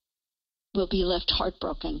will be left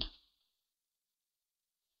heartbroken.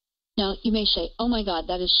 Now, you may say, oh my God,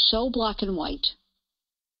 that is so black and white.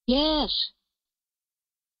 Yes.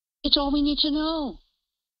 It's all we need to know.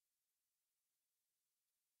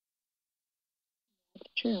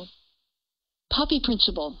 True. Puppy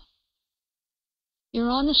principle. You're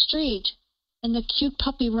on the street, and the cute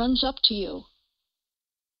puppy runs up to you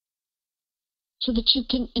so that you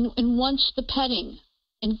can, and wants the petting,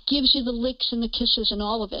 and gives you the licks and the kisses and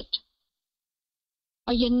all of it.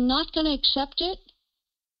 Are you not going to accept it?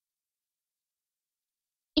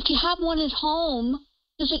 If you have one at home,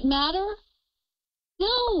 does it matter?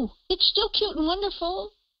 No, it's still cute and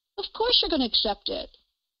wonderful. Of course you're going to accept it.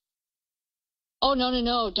 Oh,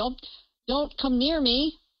 no, don't come near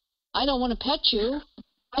me. I don't want to pet you.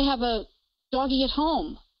 I have a doggy at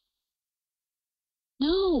home.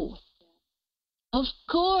 No, of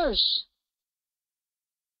course.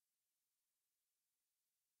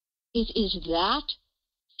 It is that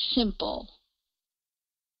simple.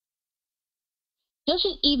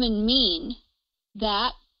 Doesn't even mean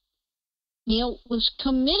that Neil was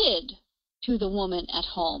committed to the woman at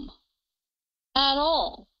home at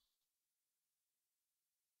all.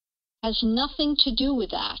 Has nothing to do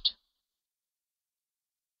with that.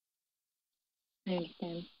 I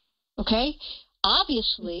understand. Okay?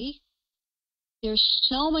 Obviously, there's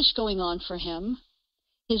so much going on for him.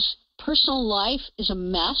 His personal life is a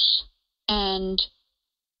mess, and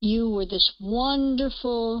you were this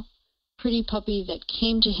wonderful, pretty puppy that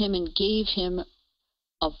came to him and gave him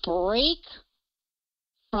a break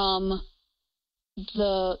from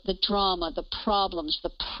the drama, the problems,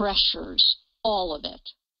 the pressures, all of it.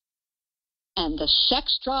 And the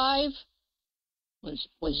sex drive was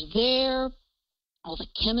there, all the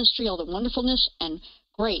chemistry, all the wonderfulness, and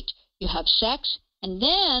great. You have sex, and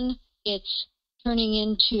then it's turning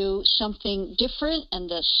into something different, and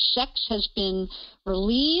the sex has been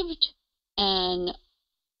relieved, and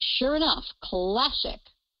sure enough, classic,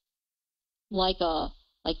 like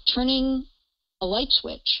turning a light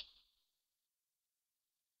switch,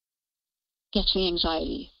 gets the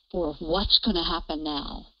anxiety for what's going to happen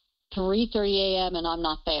now. 3:30 a.m. and I'm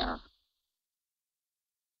not there.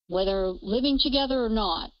 Whether living together or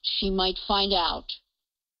not, she might find out.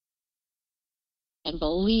 And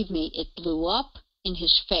believe me, it blew up in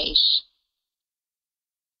his face.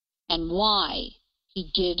 And why he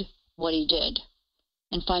did what he did.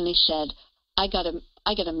 And finally said, I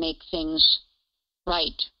gotta make things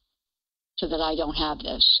right so that I don't have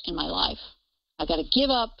this in my life. I gotta give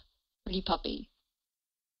up Pretty Puppy.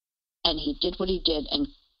 And he did what he did. And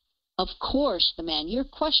of course, the man, your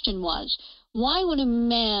question was, why would a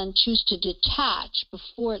man choose to detach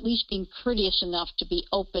before at least being courteous enough to be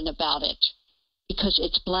open about it? Because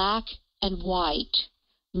it's black and white.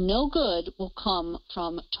 No good will come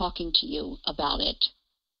from talking to you about it.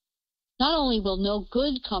 Not only will no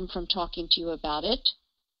good come from talking to you about it,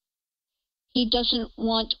 he doesn't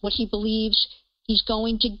want what he believes he's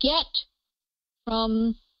going to get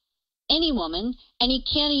from any woman, and he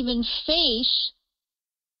can't even face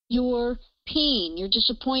your pain, your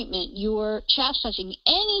disappointment, your chastising,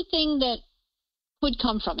 anything that could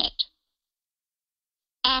come from it.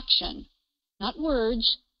 Action, not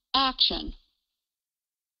words, action.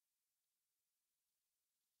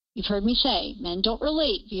 You've heard me say, men don't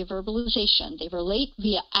relate via verbalization. They relate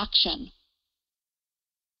via action.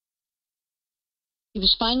 He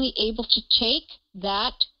was finally able to take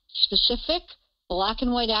that specific black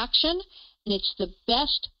and white action, and it's the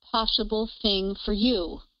best possible thing for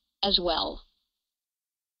you as well.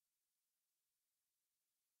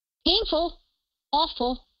 Painful,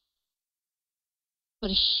 awful,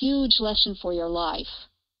 but a huge lesson for your life.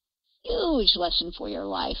 Huge lesson for your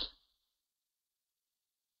life.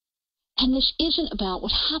 And this isn't about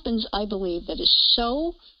what happens, I believe, that is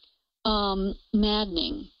so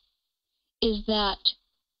maddening, is that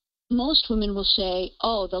most women will say,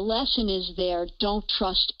 oh, the lesson is there, don't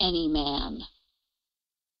trust any man.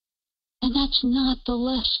 And that's not the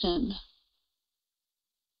lesson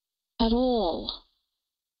at all.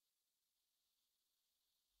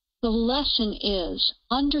 The lesson is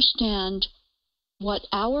understand what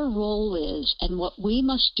our role is and what we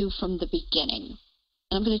must do from the beginning.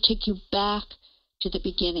 And I'm going to take you back to the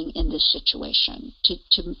beginning in this situation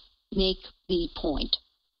to make the point.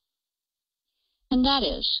 And that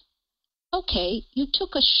is, okay, you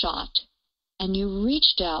took a shot and you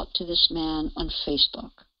reached out to this man on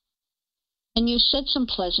Facebook. And you said some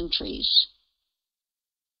pleasantries.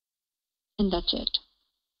 And that's it.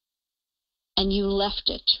 And you left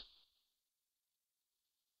it.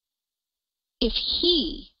 If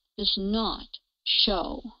he does not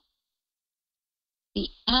show the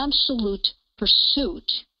absolute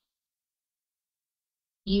pursuit,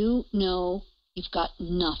 you know you've got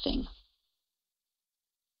nothing.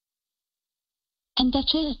 And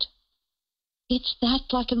that's it. It's that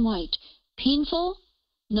black and white. Painful,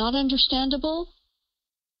 not understandable.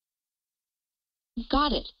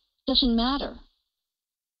 Got it. Doesn't matter.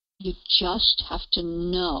 You just have to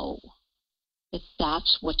know that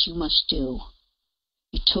that's what you must do.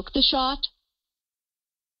 You took the shot.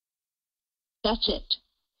 That's it.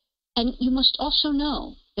 And you must also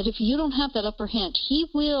know that if you don't have that upper hand, he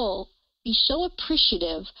will be so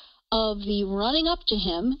appreciative of the running up to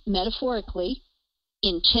him, metaphorically,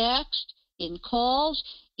 in text, in calls,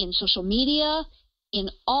 in social media, in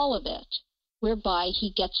all of it, whereby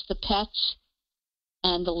he gets the pets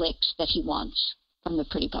and the licks that he wants from the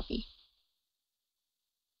pretty puppy.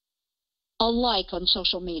 A like on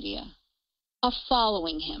social media, a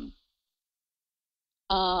following him,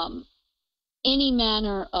 any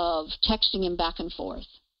manner of texting him back and forth.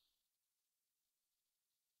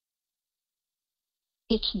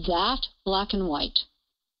 It's that black and white.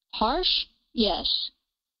 Harsh? Yes.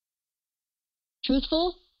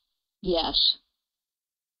 Truthful? Yes.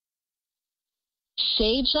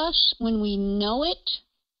 Saves us when we know it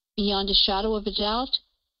beyond a shadow of a doubt?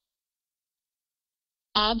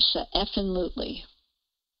 Abso-effing-lutely.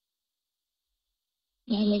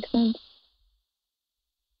 Yeah, it makes sense.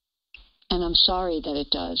 And I'm sorry that it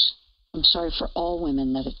does. I'm sorry for all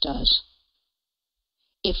women that it does.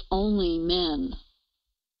 If only men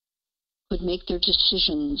could make their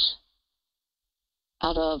decisions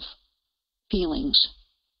out of feelings,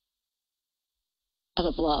 out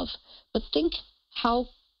of love. But think how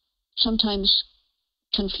sometimes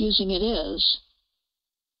confusing it is.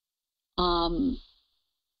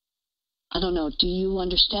 I don't know, do you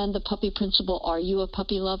understand the puppy principle? Are you a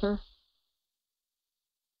puppy lover?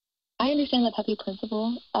 I understand the puppy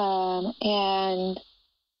principle, and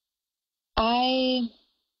I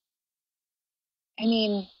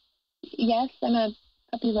mean, yes, I'm a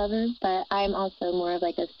puppy lover, but I'm also more of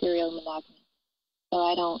like a serial monogamist. So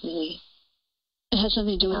I don't really. It has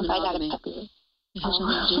nothing to do with monogamy. I got a puppy. It has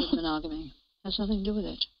nothing to do with monogamy. It has nothing to do with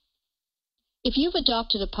it. If you've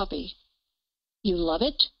adopted a puppy, you love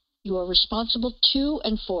it, you are responsible to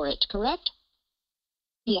and for it, correct?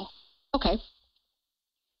 Yes. Okay.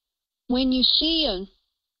 When you see a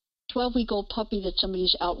 12-week-old puppy that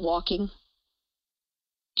somebody's out walking,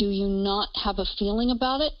 do you not have a feeling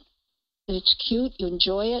about it? That it's cute, you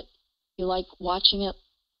enjoy it, you like watching it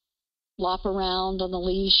lop around on the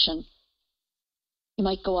leash, and you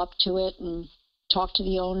might go up to it and talk to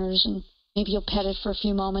the owners, and maybe you'll pet it for a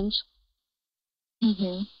few moments?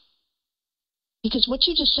 Mm-hmm. Because what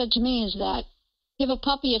you just said to me is that if you have a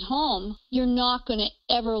puppy at home, you're not going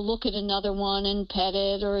to ever look at another one and pet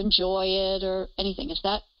it or enjoy it or anything. Is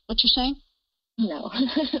that what you're saying? No.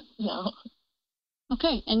 No.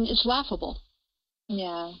 Okay, and it's laughable.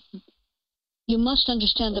 Yeah. You must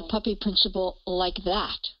understand the puppy principle like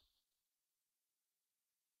that.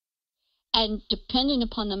 And depending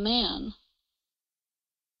upon the man,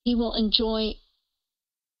 he will enjoy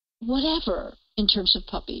whatever in terms of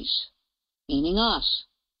puppies, meaning us.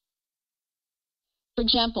 For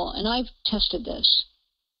example, and I've tested this,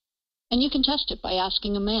 and you can test it by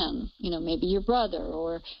asking a man, maybe your brother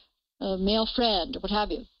or a male friend or what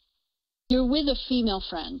have you. You're with a female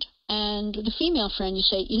friend, and with the female friend you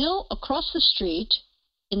say, across the street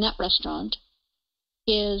in that restaurant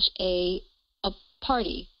is a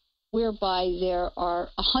party whereby there are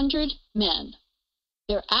 100 men.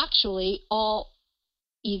 They're actually all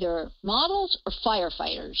either models or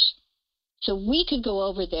firefighters. So we could go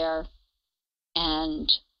over there and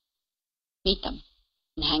meet them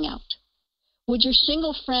and hang out. Would your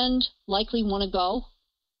single friend likely want to go?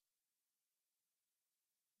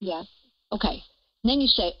 Yes. Okay. And then you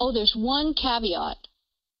say, there's one caveat.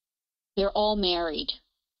 They're all married.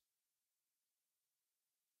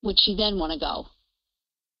 Would she then want to go?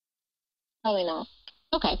 Probably not.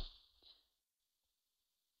 Okay.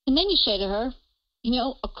 And then you say to her,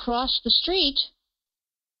 across the street,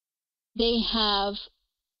 they have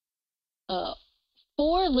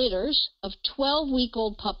 4 litters of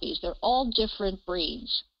 12-week-old puppies. They're all different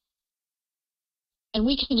breeds. And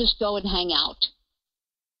we can just go and hang out.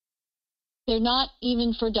 They're not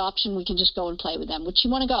even for adoption. We can just go and play with them. Would she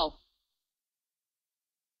want to go?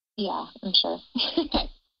 Yeah, I'm sure. Okay.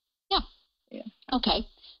 Yeah. Okay.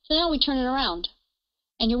 So now we turn it around.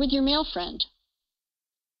 And you're with your male friend.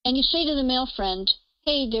 And you say to the male friend,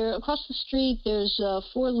 hey, they're across the street, there's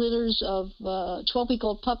 4 litters of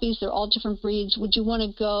 12-week-old puppies. They're all different breeds. Would you want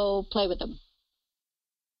to go play with them?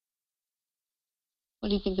 What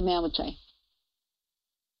do you think the man would say?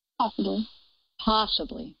 Possibly.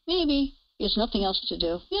 Possibly. Maybe. There's nothing else to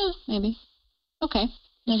do. Yeah, maybe. Okay.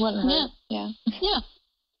 It wouldn't hurt. Yeah. Yeah.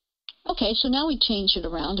 Okay, so now we change it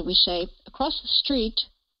around and we say, across the street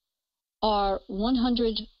are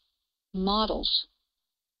 100 models.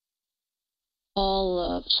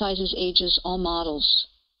 All sizes, ages, all models.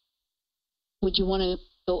 Would you want to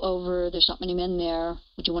go over? There's not many men there.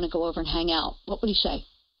 Would you want to go over and hang out? What would he say?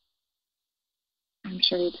 I'm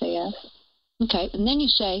sure he'd say yes. Okay, and then you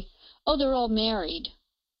say, they're all married.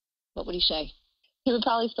 What would he say? He would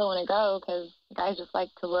probably still want to go because guys just like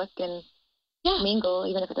to look and mingle,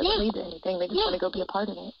 even if it doesn't lead to anything. They just want to go be a part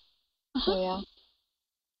of it. So, yeah.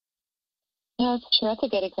 Yeah, that's true. That's a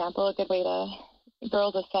good example, a good way to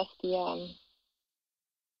girls assess the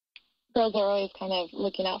girls are always kind of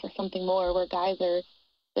looking out for something more, where guys their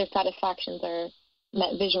satisfactions are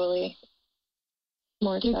met visually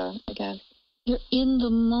more so, I guess. You're in the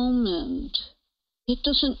moment. It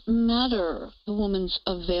doesn't matter the woman's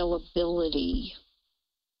availability.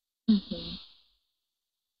 Mm-hmm.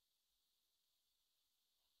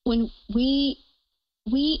 When we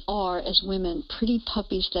are, as women, pretty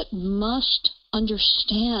puppies that must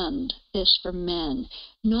understand this for men,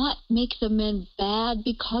 not make the men bad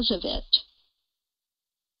because of it.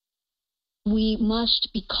 We must,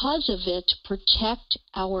 because of it, protect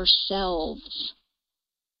ourselves.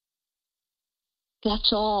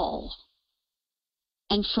 That's all.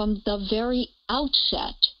 And from the very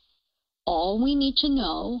outset, all we need to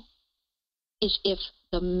know is if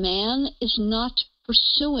the man is not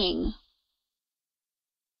pursuing,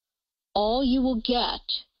 all you will get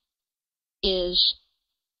is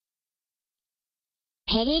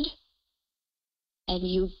petted, and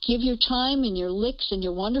you give your time and your licks and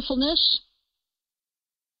your wonderfulness,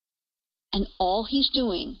 and all he's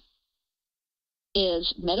doing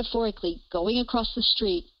is metaphorically going across the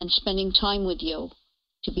street and spending time with you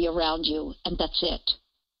to be around you, and that's it.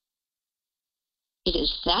 It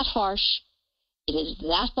is that harsh. It is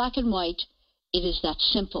that black and white. It is that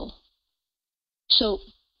simple. So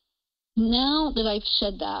now that I've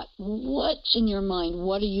said that, what's in your mind?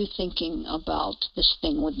 What are you thinking about this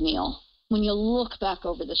thing with Neil? When you look back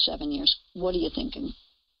over the 7 years, what are you thinking?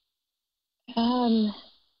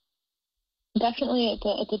 Definitely,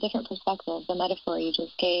 it's a different perspective. The metaphor you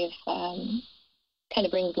just gave kind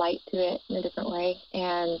of brings light to it in a different way.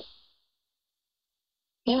 And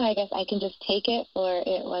yeah, I guess I can just take it for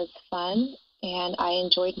it was fun, and I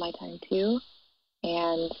enjoyed my time too.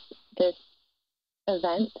 And this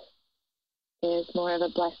event is more of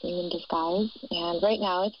a blessing in disguise. And right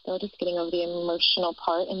now, it's still just getting over the emotional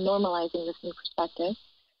part and normalizing this new perspective.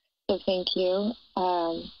 So thank you.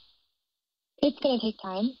 It's going to take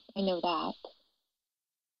time. I know that.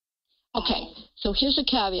 Okay, so here's a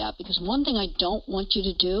caveat, because one thing I don't want you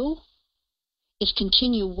to do is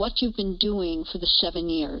continue what you've been doing for the 7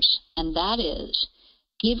 years, and that is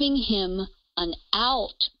giving him an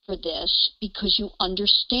out for this because you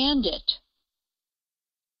understand it.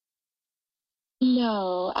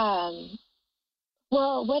 No.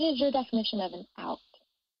 Well, what is your definition of an out?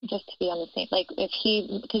 Just to be on the same, like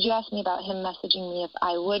because you asked me about him messaging me if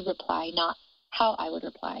I would reply, not how I would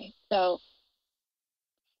reply. So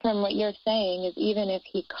from what you're saying is even if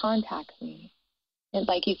he contacts me, and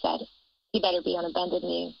like you said, he better be on a bended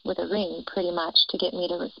knee with a ring pretty much to get me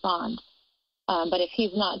to respond. But if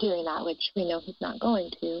he's not doing that, which we know he's not going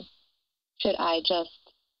to, should I just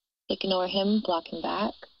ignore him, block him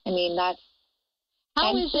back? I mean, that's...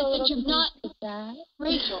 How is it that you've not... That.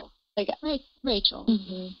 Rachel, Rachel,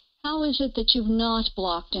 mm-hmm. How is it that you've not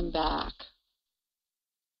blocked him back?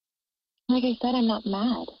 Like I said, I'm not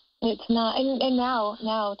mad. It's not... And now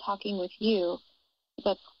talking with you,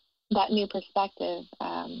 that new perspective,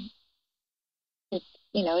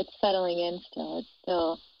 it's settling in still. It's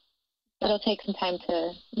still... It'll take some time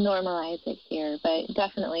to normalize it here, but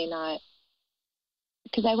definitely not,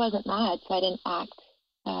 because I wasn't mad, so I didn't act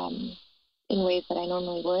in ways that I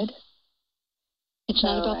normally would. It's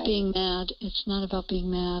not about being mad. It's not about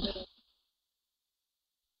being mad.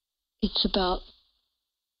 It's about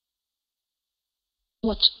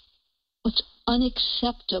what's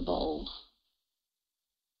unacceptable.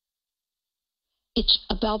 It's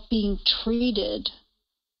about being treated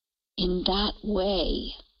in that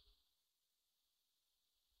way.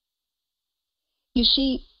 You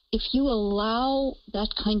see, if you allow that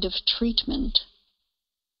kind of treatment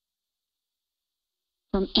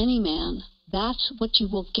from any man, that's what you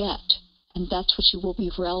will get, and that's what you will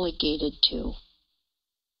be relegated to.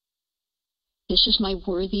 This is my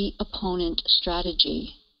worthy opponent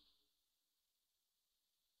strategy.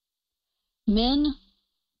 Men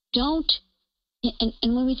don't, and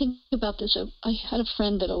when we think about this, I had a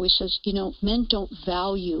friend that always says, men don't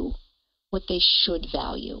value what they should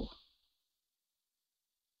value.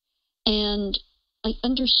 And I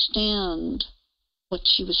understand what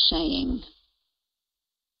she was saying.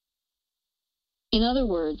 In other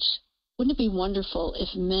words, wouldn't it be wonderful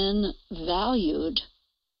if men valued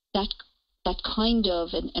that kind of,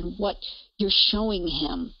 and what you're showing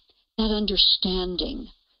him, that understanding,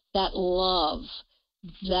 that love,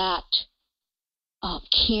 that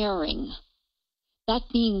caring, that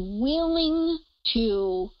being willing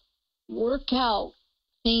to work out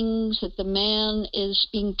things that the man is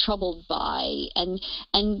being troubled by, and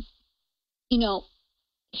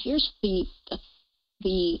here's the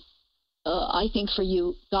I think for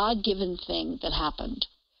you God-given thing that happened,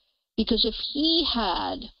 because if he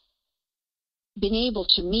had been able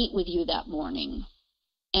to meet with you that morning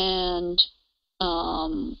and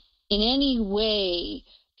in any way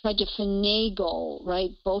tried to finagle,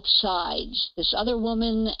 right, both sides, this other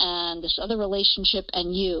woman and this other relationship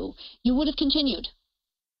and you would have continued.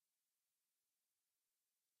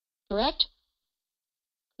 Correct?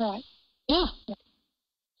 Right. Yeah.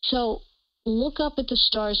 So look up at the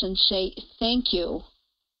stars and say, thank you.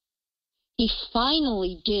 He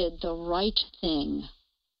finally did the right thing.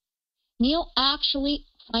 Neil actually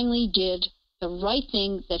finally did the right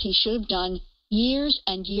thing that he should have done years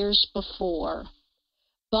and years before.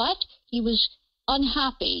 But he was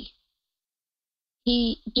unhappy.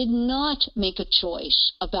 He did not make a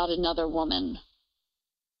choice about another woman.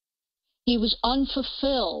 He was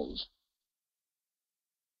unfulfilled.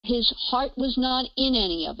 His heart was not in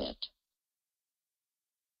any of it.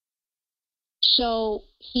 So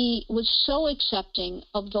he was so accepting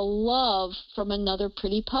of the love from another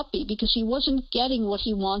pretty puppy because he wasn't getting what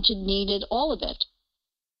he wanted, needed, all of it.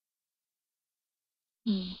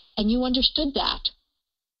 Mm. And you understood that.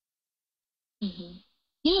 Mm-hmm.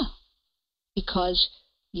 Yeah. Because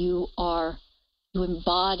you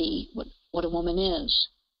embody what a woman is.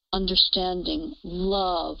 understanding,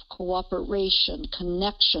 love, cooperation,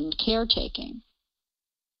 connection, caretaking.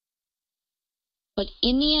 But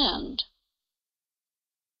in the end,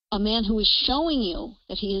 a man who is showing you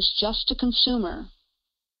that he is just a consumer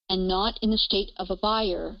and not in the state of a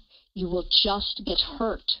buyer, you will just get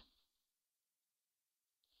hurt.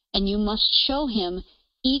 And you must show him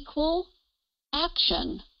equal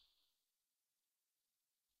action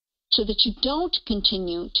so that you don't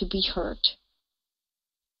continue to be hurt.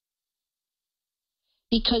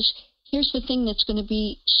 Because here's the thing that's going to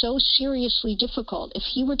be so seriously difficult. If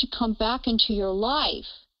he were to come back into your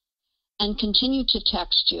life and continue to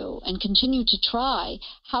text you and continue to try,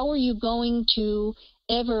 how are you going to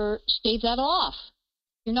ever stave that off?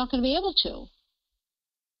 You're not going to be able to.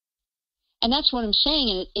 And that's what I'm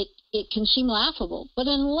saying, and it can seem laughable. But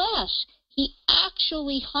unless he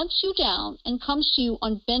actually hunts you down and comes to you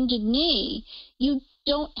on bended knee, you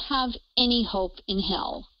don't have any hope in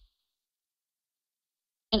hell.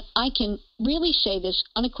 And I can really say this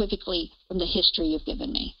unequivocally from the history you've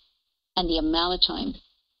given me and the amount of time.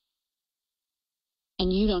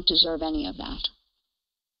 And you don't deserve any of that.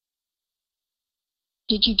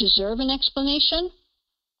 Did you deserve an explanation?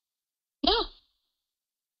 Yeah.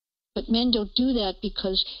 But men don't do that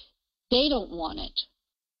because they don't want it.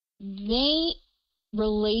 They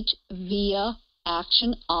relate via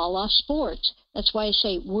action a la sports. That's why I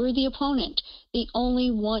say we're the opponent. They only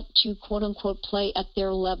want to, quote unquote, play at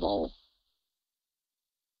their level.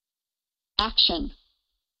 Action.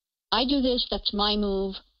 I do this, that's my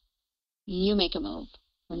move. You make a move.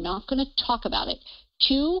 We're not going to talk about it.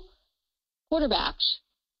 2 quarterbacks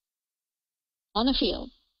on the field.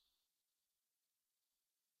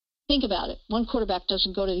 Think about it. One quarterback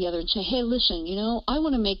doesn't go to the other and say, hey, listen, I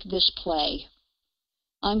want to make this play.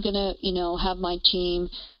 I'm going to, have my team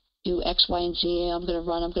do X, Y, and Z. I'm going to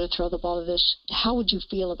run. I'm going to throw the ball to this. How would you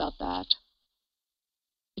feel about that?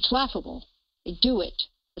 It's laughable. They do it.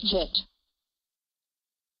 That's it.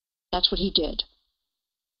 That's what he did.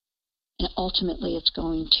 And ultimately, it's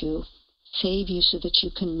going to save you so that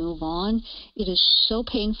you can move on. It is so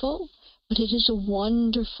painful, but it is a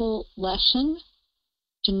wonderful lesson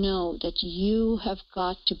to know that you have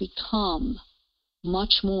got to become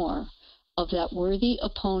much more of that worthy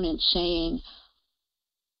opponent saying,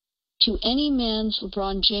 to any man's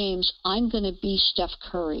LeBron James, I'm going to be Steph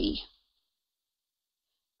Curry.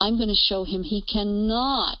 I'm going to show him he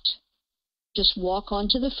cannot just walk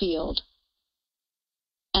onto the field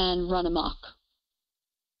and run amok.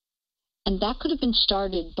 And that could have been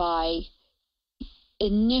started by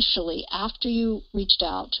initially, after you reached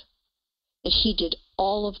out, that he did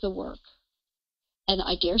all of the work. And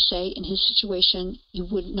I dare say, in his situation, you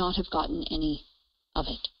would not have gotten any of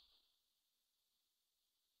it.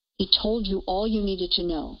 He told you all you needed to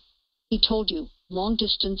know. He told you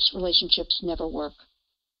long-distance relationships never work.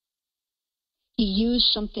 He used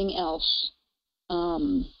something else,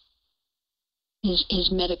 his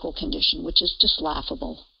medical condition, which is just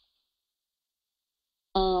laughable.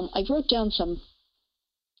 I wrote down some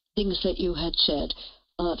things that you had said.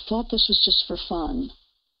 Thought this was just for fun.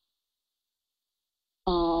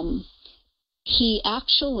 He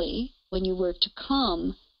actually, when you were to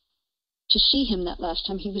come to see him that last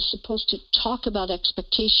time, he was supposed to talk about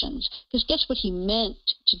expectations. Because guess what he meant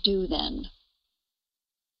to do then?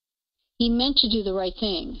 He meant to do the right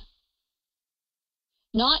thing.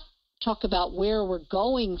 Not talk about where we're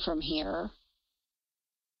going from here,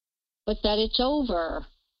 but that it's over.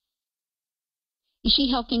 You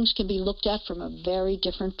see how things can be looked at from a very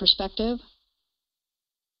different perspective?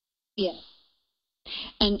 Yes.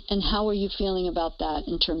 And how are you feeling about that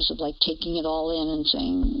in terms of like taking it all in and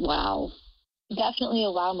saying, wow? Definitely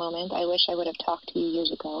a wow moment. I wish I would have talked to you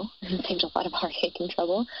years ago. It saved a lot of heartache and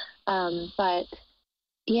trouble. But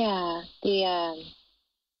yeah, I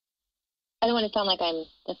don't want to sound like I'm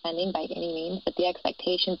defending by any means, but the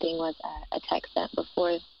expectation thing was a text sent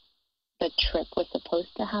before the trip was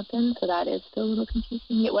supposed to happen, so that is still a little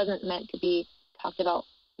confusing. It wasn't meant to be talked about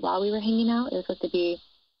while we were hanging out. It was supposed to be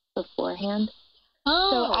beforehand.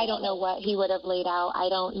 Oh. So I don't know what he would have laid out. I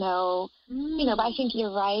don't know, but I think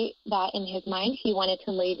you're right that in his mind he wanted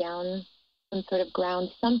to lay down some sort of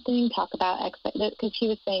ground something, talk about because he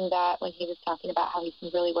was saying that when he was talking about how he's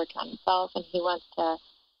been really working on himself and he wants to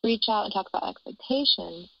reach out and talk about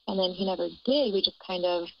expectations, and then he never did. We just kind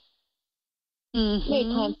of made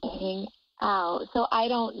plans to hang out. So I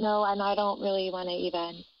don't know, and I don't really want to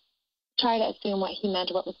even try to assume what he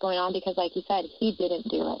meant or what was going on, because like you said, he didn't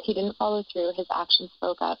do it. He didn't follow through. His actions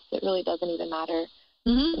spoke up. So it really doesn't even matter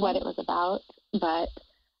what it was about. But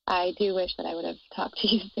I do wish that I would have talked to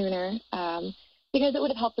you sooner. because it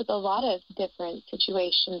would have helped with a lot of different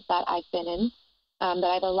situations that I've been in, that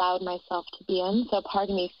I've allowed myself to be in. So part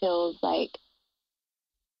of me feels like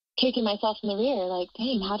kicking myself in the rear, like,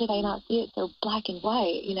 dang, how did I not see it so black and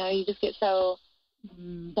white? You know, you just get so,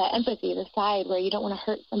 that empathy, the side where you don't want to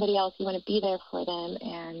hurt somebody else, you want to be there for them,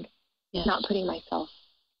 and not putting myself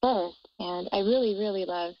first. And I really, really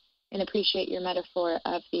love and appreciate your metaphor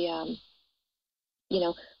of the,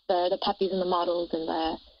 the puppies and the models and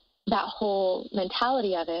that whole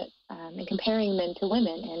mentality of it, and comparing men to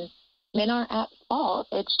women. And men aren't at fault.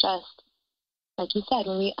 It's just, like you said,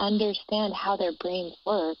 when we understand how their brains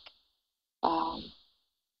work,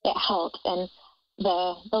 it helps. And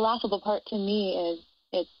the laughable part to me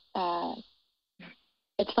is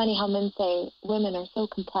it's funny how men say women are so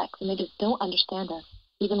complex and they just don't understand us.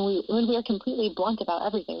 Even when we are completely blunt about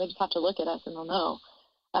everything, they just have to look at us and they'll know.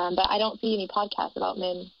 But I don't see any podcasts about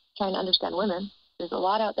men trying to understand women. There's a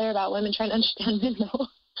lot out there about women trying to understand men, though.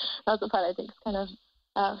 That's the part I think is kind of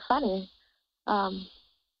funny. I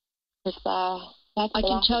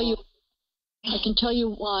can tell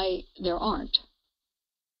you why there aren't.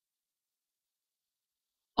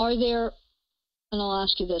 Are there, and I'll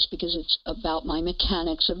ask you this because it's about my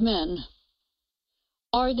mechanics of men,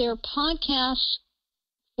 are there podcasts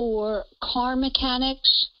for car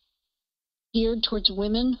mechanics geared towards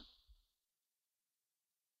women?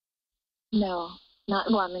 No, not.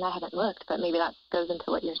 Well, I mean, I haven't looked, but maybe that goes into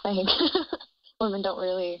what you're saying. Women don't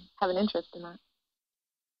really have an interest in that.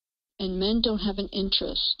 And men don't have an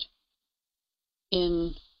interest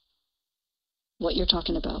in what you're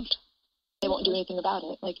talking about. They won't do anything about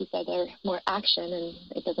it. Like you said, they're more action, and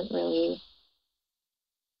it doesn't really,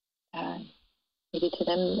 maybe to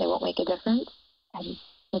them, it won't make a difference. And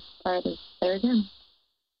as far as there again,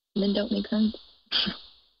 men don't make sense.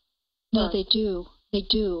 No, they do. They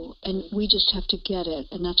do. And we just have to get it.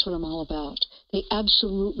 And that's what I'm all about. They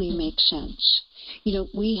absolutely make sense. You know,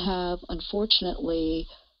 we have, unfortunately,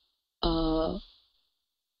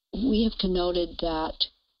 we have connoted that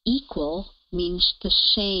equal means the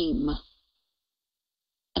same.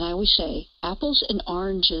 And I always say, apples and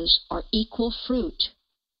oranges are equal fruit.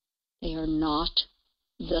 They are not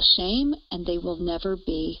the same, and they will never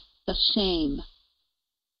be the same.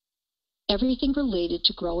 Everything related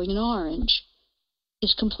to growing an orange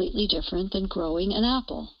is completely different than growing an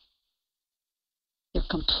apple. They're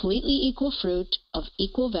completely equal fruit of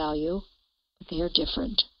equal value, but they are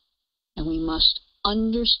different. And we must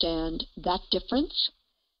understand that difference.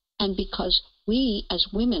 And because we as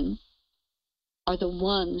women are the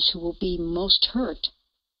ones who will be most hurt,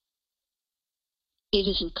 it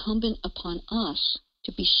is incumbent upon us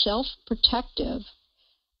to be self-protective.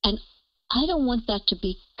 And I don't want that to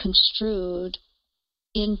be construed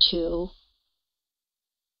into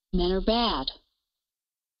men are bad.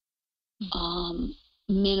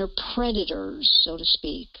 Men are predators, so to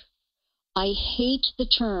speak. I hate the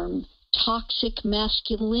term toxic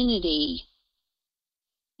masculinity.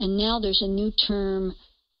 And now there's a new term,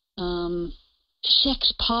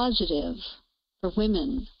 sex positive for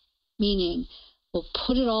women, meaning we'll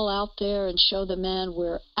put it all out there and show the man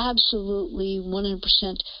we're absolutely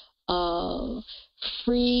 100%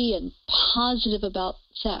 free and positive about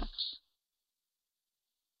sex.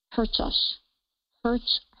 Hurts us.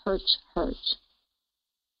 Hurts.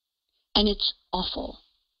 And it's awful.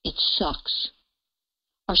 It sucks.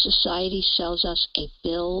 Our society sells us a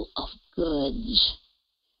bill of goods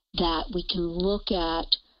that we can look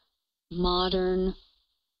at modern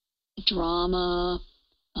drama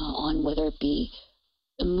on whether it be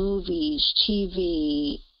movies,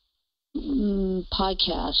 TV,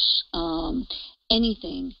 podcasts,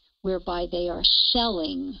 anything whereby they are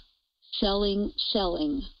selling.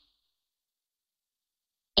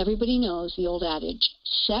 Everybody knows the old adage,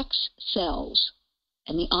 sex sells,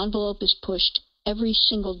 and the envelope is pushed every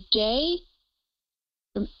single day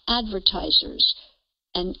from advertisers.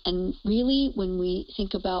 And really, when we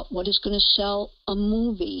think about what is going to sell a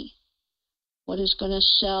movie, what is going to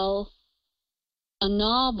sell a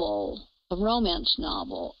novel, a romance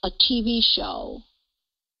novel, a TV show,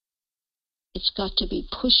 it's got to be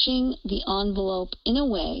pushing the envelope in a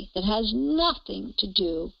way that has nothing to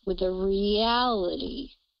do with the reality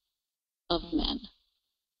of men.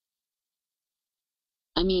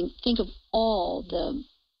 I mean, think of all the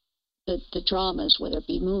dramas, whether it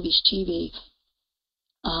be movies, TV,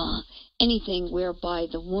 anything whereby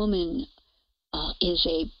the woman is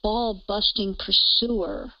a ball-busting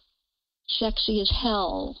pursuer, sexy as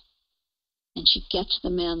hell, and she gets the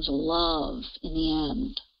man's love in the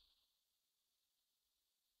end.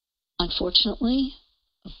 Unfortunately,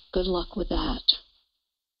 good luck with that.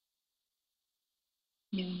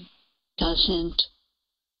 Yeah. doesn't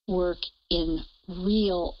work in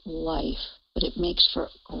real life, but it makes for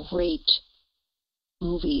great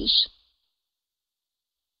movies.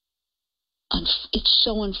 It's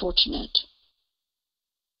so unfortunate.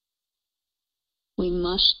 We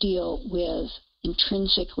must deal with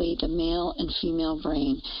intrinsically the male and female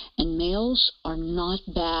brain. And males are not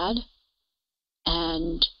bad,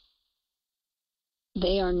 and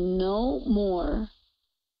they are no more,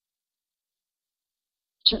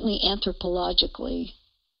 certainly anthropologically,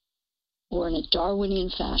 or in a Darwinian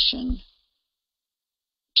fashion,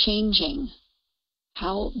 changing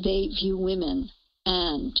how they view women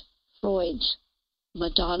and Freud's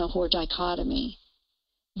Madonna-whore dichotomy,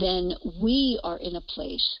 then we are in a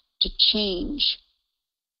place to change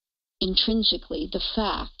intrinsically the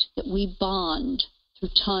fact that we bond through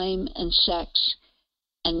time and sex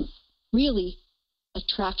and really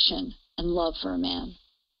attraction and love for a man.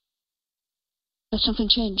 That's not going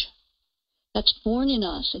to change. That's born in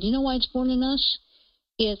us. And you know why it's born in us?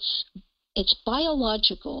 It's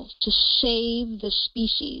biological to save the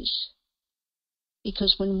species.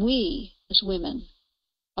 Because when we, as women,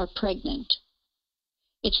 are pregnant,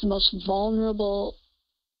 it's the most vulnerable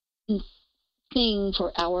thing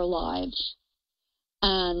for our lives.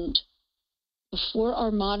 And before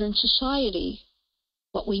our modern society,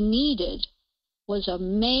 what we needed was a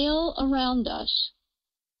male around us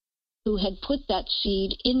who had put that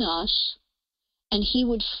seed in us, and he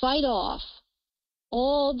would fight off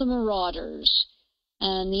all the marauders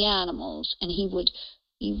and the animals, and he would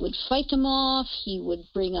fight them off, he would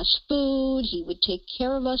bring us food, he would take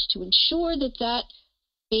care of us to ensure that that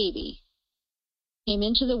baby came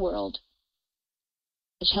into the world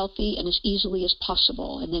as healthy and as easily as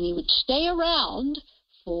possible. And then he would stay around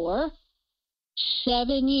for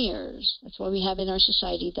 7 years. That's why we have in our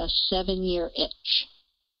society the 7-year itch.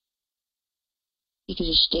 Because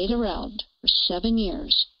he stayed around for 7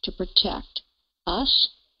 years to protect us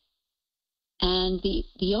and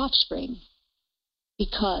the offspring.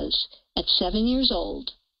 Because at 7 years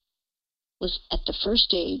old was at the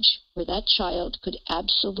first age where that child could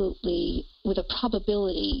absolutely, with a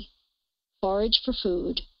probability, forage for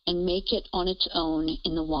food and make it on its own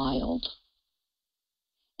in the wild.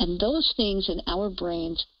 And those things in our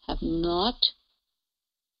brains have not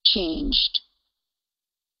changed.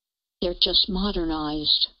 They're just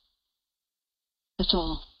modernized. That's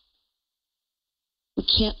all. We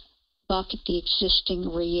can't buck the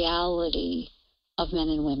existing reality of men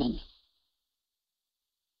and women.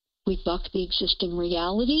 We buck the existing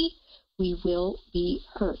reality, we will be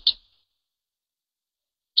hurt.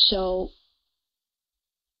 So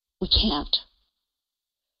we can't.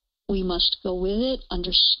 We must go with it,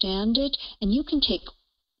 understand it, and you can take,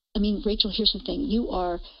 Rachel, here's the thing. You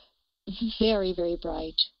are very, very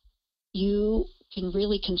bright. You can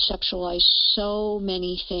really conceptualize so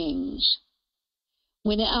many things.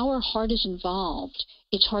 When our heart is involved,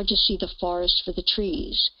 it's hard to see the forest for the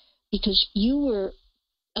trees, because you were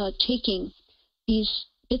taking these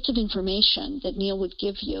bits of information that Neil would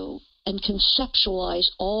give you and conceptualize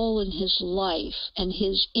all in his life and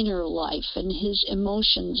his inner life and his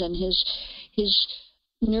emotions and his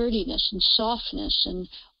nerdiness and softness and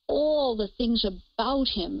all the things about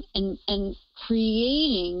him and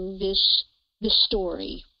creating this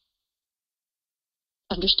story.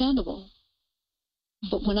 Understandable.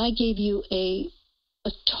 But when I gave you a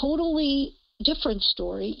totally different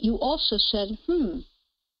story, you also said,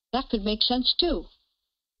 that could make sense too,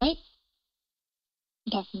 right?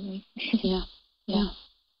 Definitely. Yeah.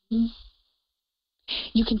 Mm-hmm.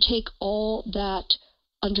 You can take all that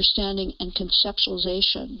understanding and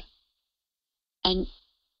conceptualization, and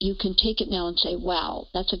you can take it now and say, wow,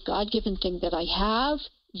 that's a God-given thing that I have.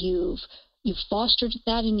 You've fostered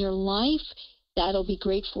that in your life. That'll be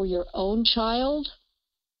great for your own child.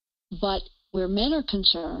 But where men are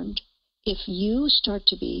concerned, if you start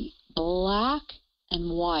to be black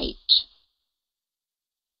and white,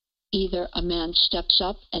 either a man steps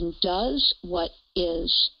up and does what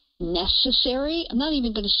is necessary. I'm not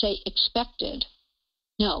even going to say expected.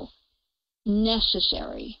 No,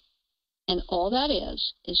 necessary. And all that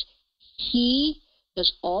is he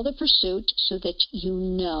does all the pursuit so that you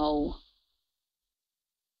know.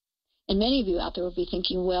 And many of you out there will be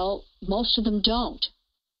thinking, well, most of them don't.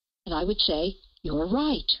 And I would say, you're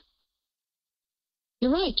right.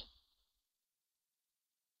 You're right.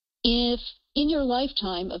 If in your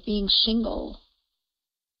lifetime of being single,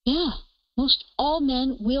 most all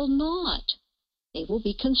men will not. They will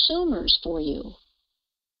be consumers for you.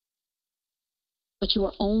 But you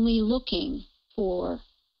are only looking for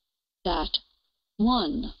that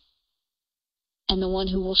one, and the one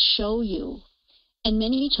who will show you And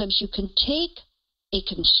many times you can take a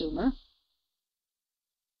consumer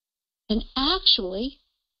and actually,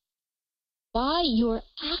 by your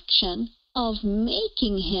action of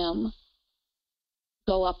making him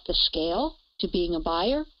go up the scale to being a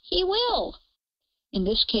buyer, he will. In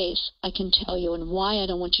this case, I can tell you, and why I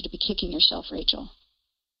don't want you to be kicking yourself, Rachel.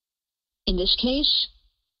 In this case,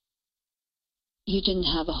 you didn't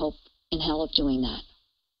have a hope in hell of doing that.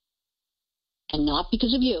 And not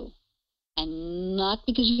because of you, and not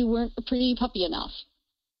because you weren't a pretty puppy enough.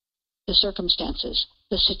 The circumstances,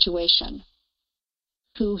 the situation,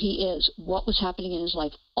 who he is, what was happening in his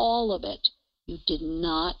life, all of it, you did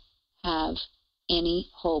not have any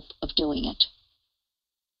hope of doing it.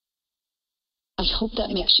 I hope that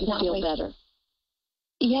makes you feel better.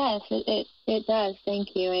 Yes, it does.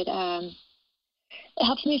 Thank you. It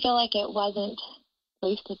helps me feel like it wasn't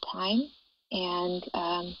wasted time, and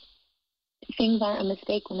things aren't a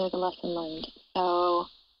mistake when there's a lesson learned. So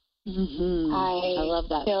I love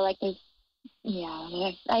that. Feel like there's,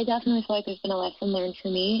 I definitely feel like there's been a lesson learned for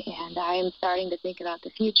me, and I am starting to think about the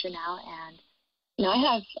future now. And I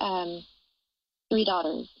have 3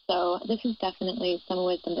 daughters, so this is definitely some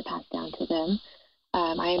wisdom to pass down to them.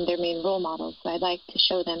 I am their main role model, so I'd like to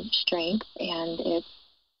show them strength, and it's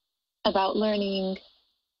about learning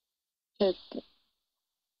just,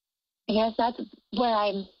 I guess that's where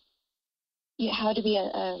I'm, how to be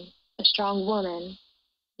a strong woman,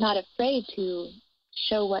 not afraid to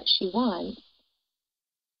show what she wants,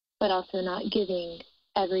 but also not giving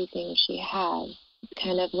everything she has.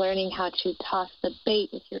 Kind of learning how to toss the bait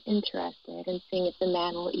if you're interested and seeing if the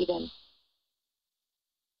man will even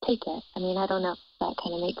take it. I mean, I don't know if that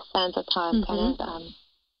kind of makes sense. That's how I'm kind of,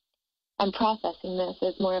 I'm processing this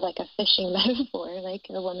as more of like a fishing metaphor. Like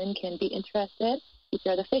a woman can be interested, you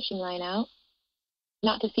throw the fishing line out,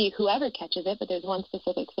 not to see whoever catches it, but there's one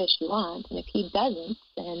specific fish you want, and if he doesn't,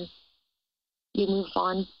 then you move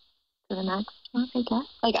on to the next one, I guess.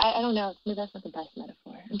 Like, I don't know, maybe that's not the best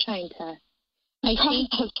metaphor. I'm trying to, I think,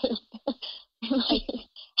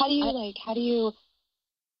 how do you,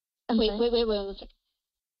 wait 1 second.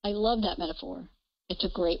 I love that metaphor. It's a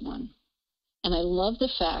great one. And I love the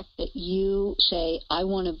fact that you say, I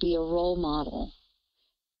want to be a role model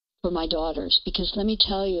for my daughters. Because let me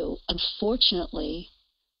tell you, unfortunately,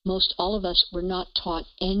 most all of us were not taught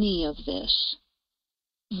any of this.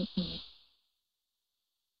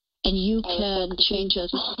 And you can change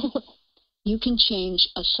you can change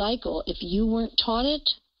a cycle. If you weren't taught it,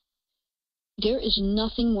 there is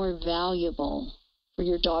nothing more valuable for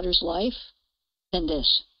your daughter's life than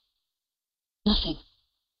this. Nothing.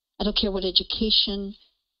 I don't care what education,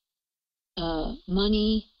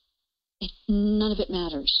 money, none of it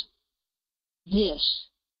matters. This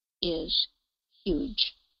is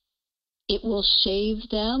huge. It will save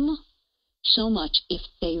them so much if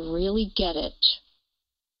they really get it.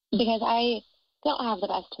 Because I don't have the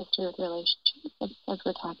best history with relationships, as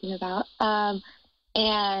we're talking about.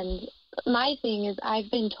 And my thing is,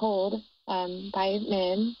 I've been told by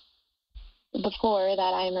men before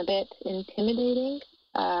that I'm a bit intimidating.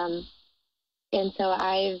 And so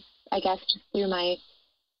I guess just through my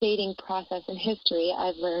dating process and history,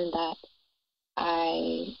 I've learned that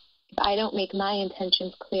if I don't make my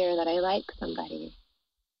intentions clear that I like somebody,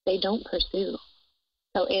 they don't pursue.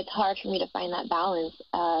 So it's hard for me to find that balance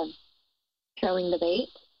of throwing the bait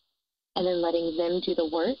and then letting them do the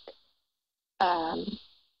work.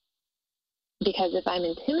 Because if I'm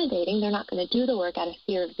intimidating, they're not going to do the work out of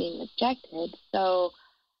fear of being rejected. So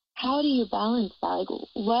how do you balance that? Like,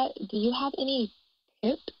 what do you have any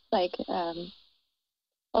tips, like,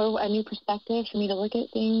 or a new perspective for me to look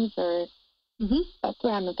at things, or that's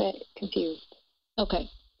where I'm a bit confused.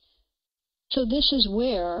 Okay. So this is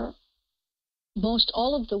where most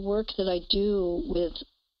all of the work that I do with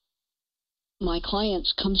my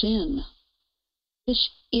clients comes in. This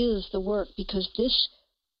is the work, because this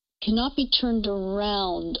cannot be turned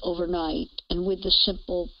around overnight and with the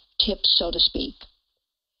simple tips, so to speak.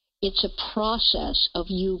 It's a process of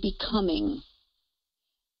you becoming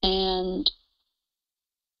and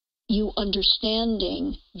you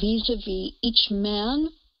understanding vis-a-vis each man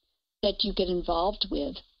that you get involved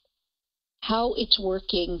with, how it's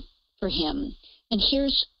working for him. And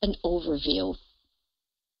here's an overview.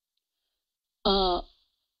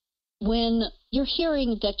 When you're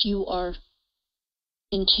hearing that you are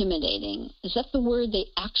intimidating, is that the word they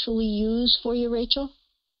actually use for you, Rachel?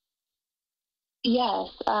 Yes.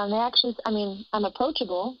 They actually, I mean, I'm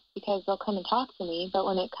approachable because they'll come and talk to me, but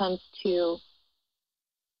when it comes to,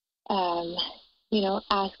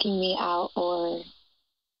 asking me out or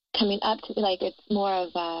coming up to me, like, it's more of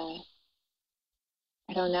a,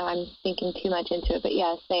 I don't know, I'm thinking too much into it, but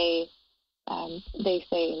yes, they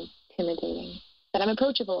say intimidating. But I'm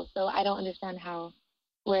approachable, so I don't understand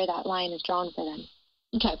where that line is drawn for them.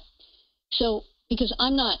 Okay. So, because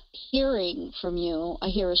I'm not hearing from you, I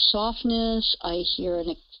hear a softness, I hear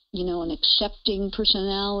an accepting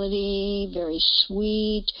personality, very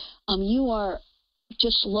sweet. You are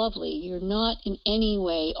just lovely. You're not in any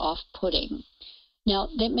way off-putting. Now,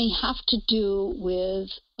 that may have to do with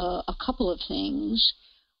a couple of things.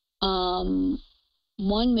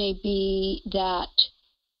 One may be that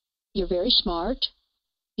you're very smart.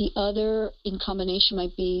 The other, in combination,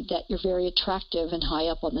 might be that you're very attractive and high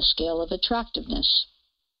up on the scale of attractiveness.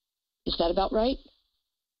 Is that about right?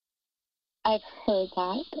 I've heard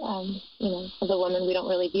that. As a woman, we don't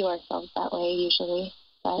really view ourselves that way usually,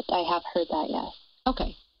 but I have heard that, yes.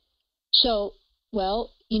 Okay. So,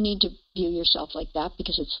 well, you need to view yourself like that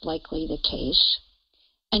because it's likely the case.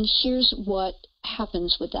 And here's what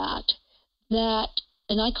happens with that,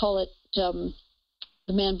 and I call it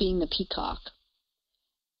the man being the peacock.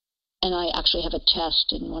 And I actually have a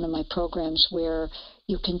test in one of my programs where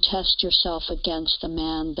you can test yourself against the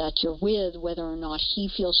man that you're with, whether or not he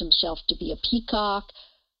feels himself to be a peacock,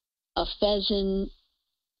 a pheasant,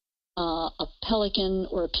 a pelican,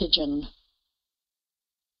 or a pigeon.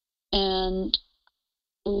 And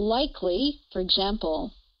likely, for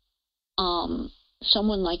example,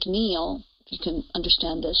 someone like Neil, if you can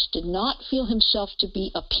understand this, did not feel himself to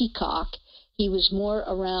be a peacock. He was more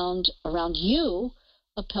around you,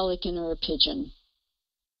 a pelican or a pigeon.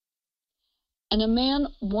 And a man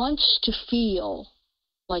wants to feel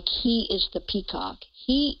like he is the peacock.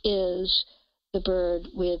 He is the bird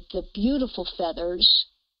with the beautiful feathers,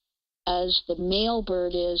 as the male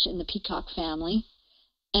bird is in the peacock family.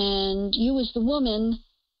 And you as the woman,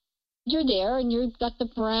 you're there and you've got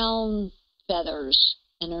the brown feathers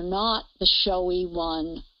and are not the showy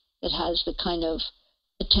one that has the kind of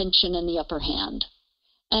attention and the upper hand.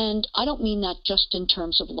 And I don't mean that just in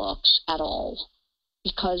terms of looks at all,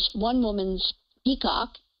 because one woman's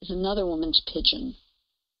peacock is another woman's pigeon.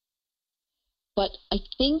 But I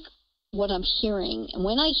think what I'm hearing, and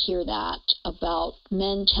when I hear that about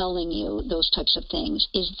men telling you those types of things,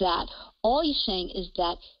 is that all he's saying is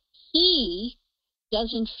that he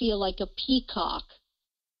doesn't feel like a peacock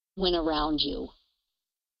when around you.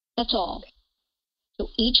 That's all. So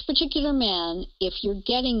each particular man, if you're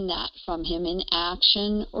getting that from him in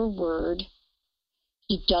action or word,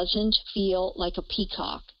 he doesn't feel like a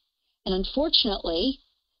peacock. And unfortunately,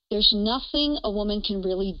 there's nothing a woman can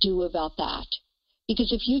really do about that.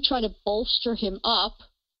 Because if you try to bolster him up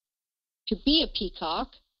to be a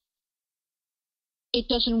peacock, it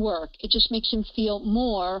doesn't work. It just makes him feel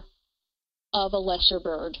more of a lesser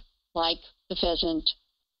bird, like the pheasant,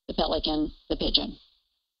 the pelican, the pigeon.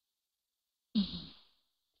 Mm-hmm.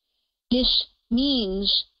 This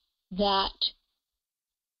means that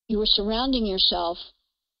you are surrounding yourself,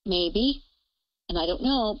 maybe, and I don't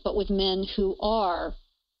know, but with men who are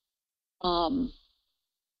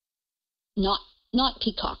not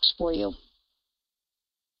peacocks for you.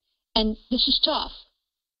 And this is tough.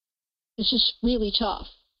 This is really tough.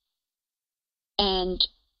 And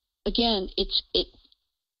again, it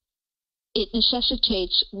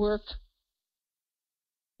necessitates work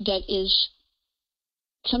that is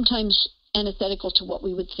sometimes antithetical to what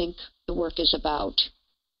we would think the work is about.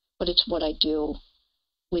 But it's what I do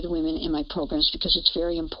with women in my programs because it's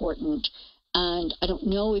very important. And I don't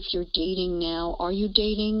know if you're dating now. Are you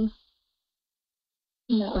dating?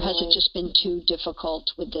 No. Or has it just been too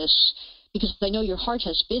difficult with this? Because I know your heart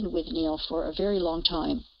has been with Neil for a very long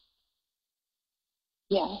time.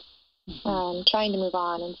 Yeah. Mm-hmm. Trying to move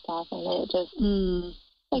on and stuff, and it just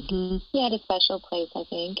he had a special place, I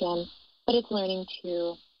think, but it's learning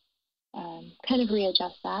to kind of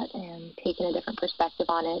readjust that and taking a different perspective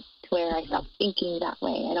on it to where I stop thinking that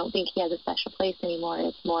way. I don't think he has a special place anymore.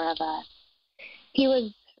 It's more of he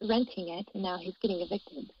was renting it and now he's getting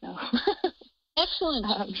evicted. So excellent.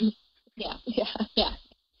 Yeah.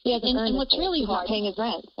 He hasn't earned what's really he's hard, not paying his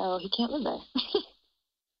rent, so he can't live there.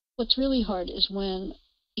 What's really hard is when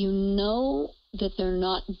you know that they're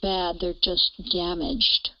not bad, they're just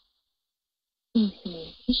damaged.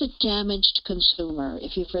 Mm-hmm. He's a damaged consumer.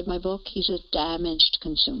 If you've read my book, he's a damaged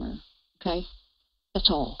consumer. Okay? That's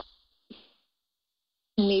all.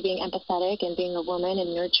 Me being empathetic and being a woman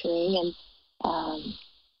and nurturing and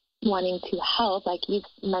wanting to help, like you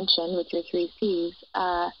mentioned with your 3 C's,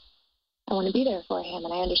 I want to be there for him.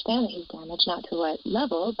 And I understand that he's damaged, not to what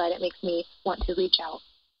level, but it makes me want to reach out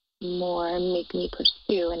more, make me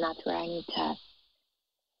pursue, and that's where I need to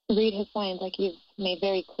read his signs like you've made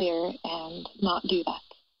very clear and not do that,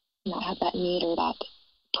 not have that need or that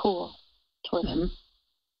pull toward him.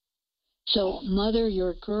 So mother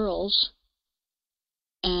your girls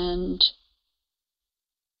and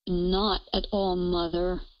not at all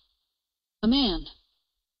mother a man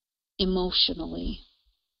emotionally.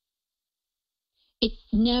 It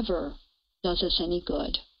never does us any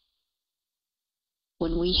good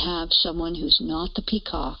when we have someone who's not the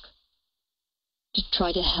peacock to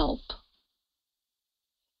try to help.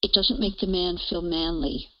 It doesn't make the man feel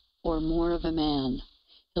manly or more of a man.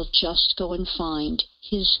 He'll just go and find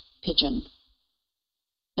his pigeon.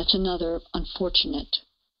 That's another unfortunate.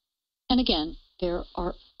 And again, there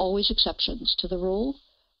are always exceptions to the rule,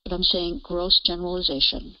 but I'm saying gross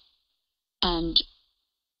generalization. And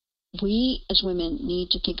we as women need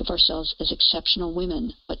to think of ourselves as exceptional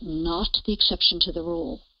women, but not the exception to the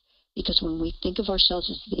rule. Because when we think of ourselves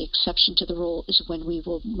as the exception to the rule is when we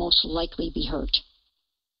will most likely be hurt.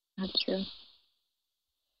 That's true.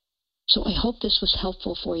 So I hope this was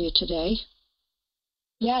helpful for you today.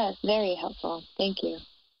 Yes, very helpful. Thank you.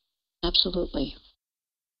 Absolutely.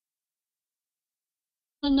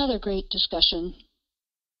 Another great discussion.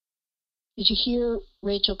 Did you hear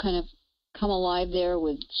Rachel kind of come alive there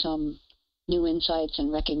with some new insights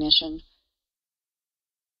and recognition?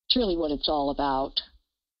 It's really what it's all about.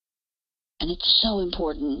 And it's so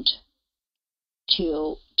important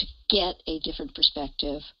to get a different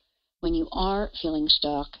perspective when you are feeling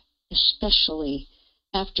stuck, especially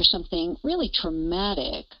after something really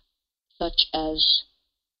traumatic, such as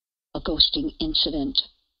a ghosting incident.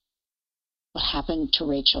 What happened to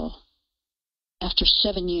Rachel after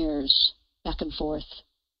 7 years back and forth.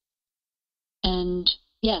 And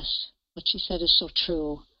yes, what she said is so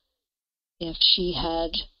true. If she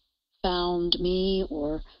had found me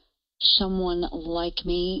or someone like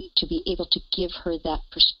me to be able to give her that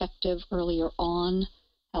perspective earlier on,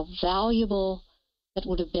 how valuable that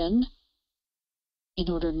would have been in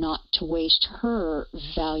order not to waste her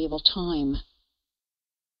valuable time.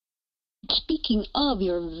 Speaking of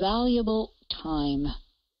your valuable time,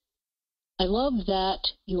 I love that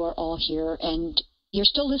you are all here and you're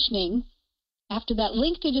still listening. After that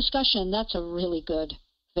lengthy discussion, that's a really good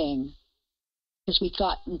thing. Because we've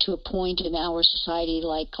gotten to a point in our society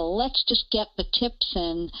like, let's just get the tips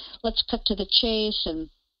and let's cut to the chase. And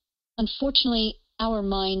unfortunately, our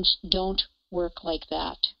minds don't work like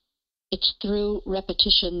that. It's through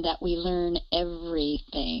repetition that we learn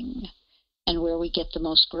everything and where we get the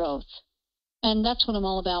most growth. And that's what I'm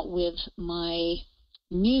all about with my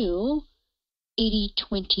new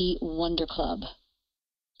 80-20 Wonder Club.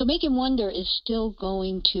 So Make Him Wonder is still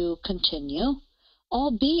going to continue,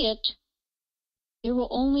 albeit there will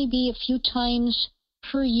only be a few times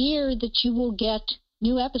per year that you will get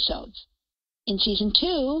new episodes. In Season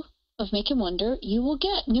 2 of Make Him Wonder, you will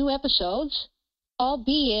get new episodes,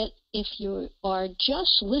 albeit if you are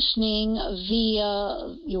just listening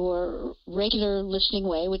via your regular listening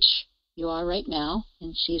way, which you are right now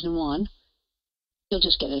in Season 1, you'll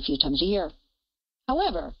just get it a few times a year.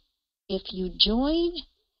 However, if you join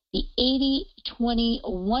the 80-20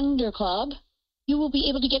 Wonder Club, you will be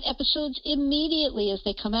able to get episodes immediately as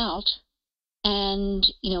they come out and,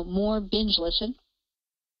 more binge listen,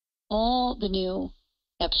 all the new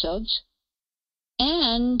episodes.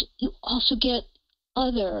 And you also get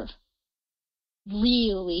other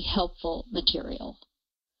really helpful material.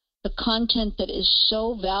 The content that is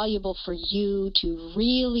so valuable for you to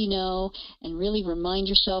really know and really remind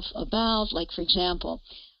yourself about. Like, for example,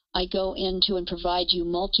 I go into and provide you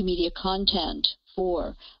multimedia content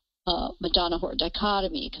for Madonna Whore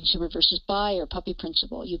Dichotomy, Consumer versus Buyer, Puppy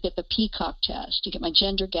Principle. You get the Peacock Test. You get my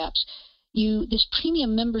Gender Gaps. This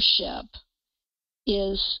premium membership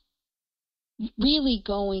is really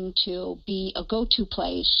going to be a go-to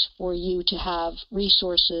place for you to have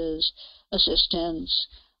resources, assistance,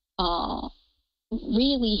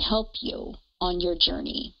 really help you on your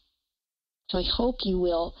journey. So I hope you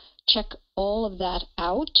will check all of that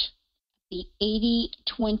out. The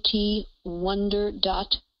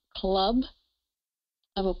 8020wonder.club.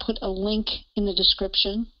 I will put a link in the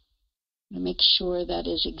description. I'm going to make sure that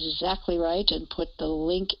is exactly right and put the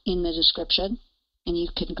link in the description. And you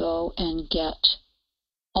can go and get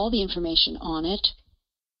all the information on it.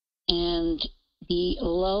 And the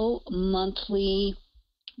low monthly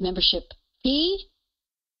membership fee.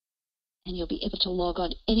 And you'll be able to log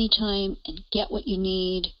on anytime and get what you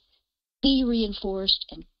need. Be reinforced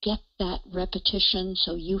and get that repetition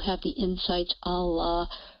so you have the insights a la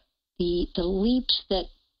the leaps that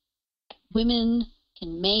women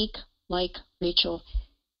can make, like Rachel,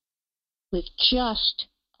 with just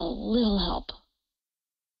a little help,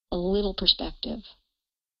 a little perspective.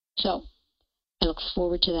 So I look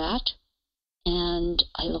forward to that. And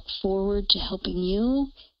I look forward to helping you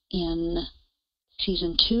in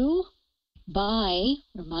Season 2 by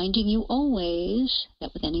reminding you always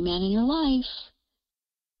that with any man in your life,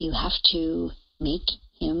 you have to make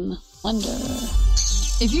him wonder.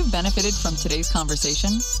 If you've benefited from today's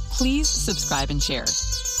conversation, please subscribe and share.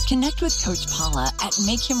 Connect with Coach Paula at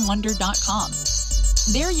makehimwonder.com.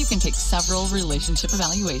 There you can take several relationship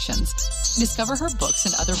evaluations, discover her books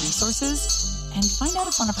and other resources, and find out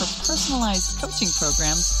if one of her personalized coaching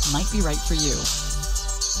programs might be right for you.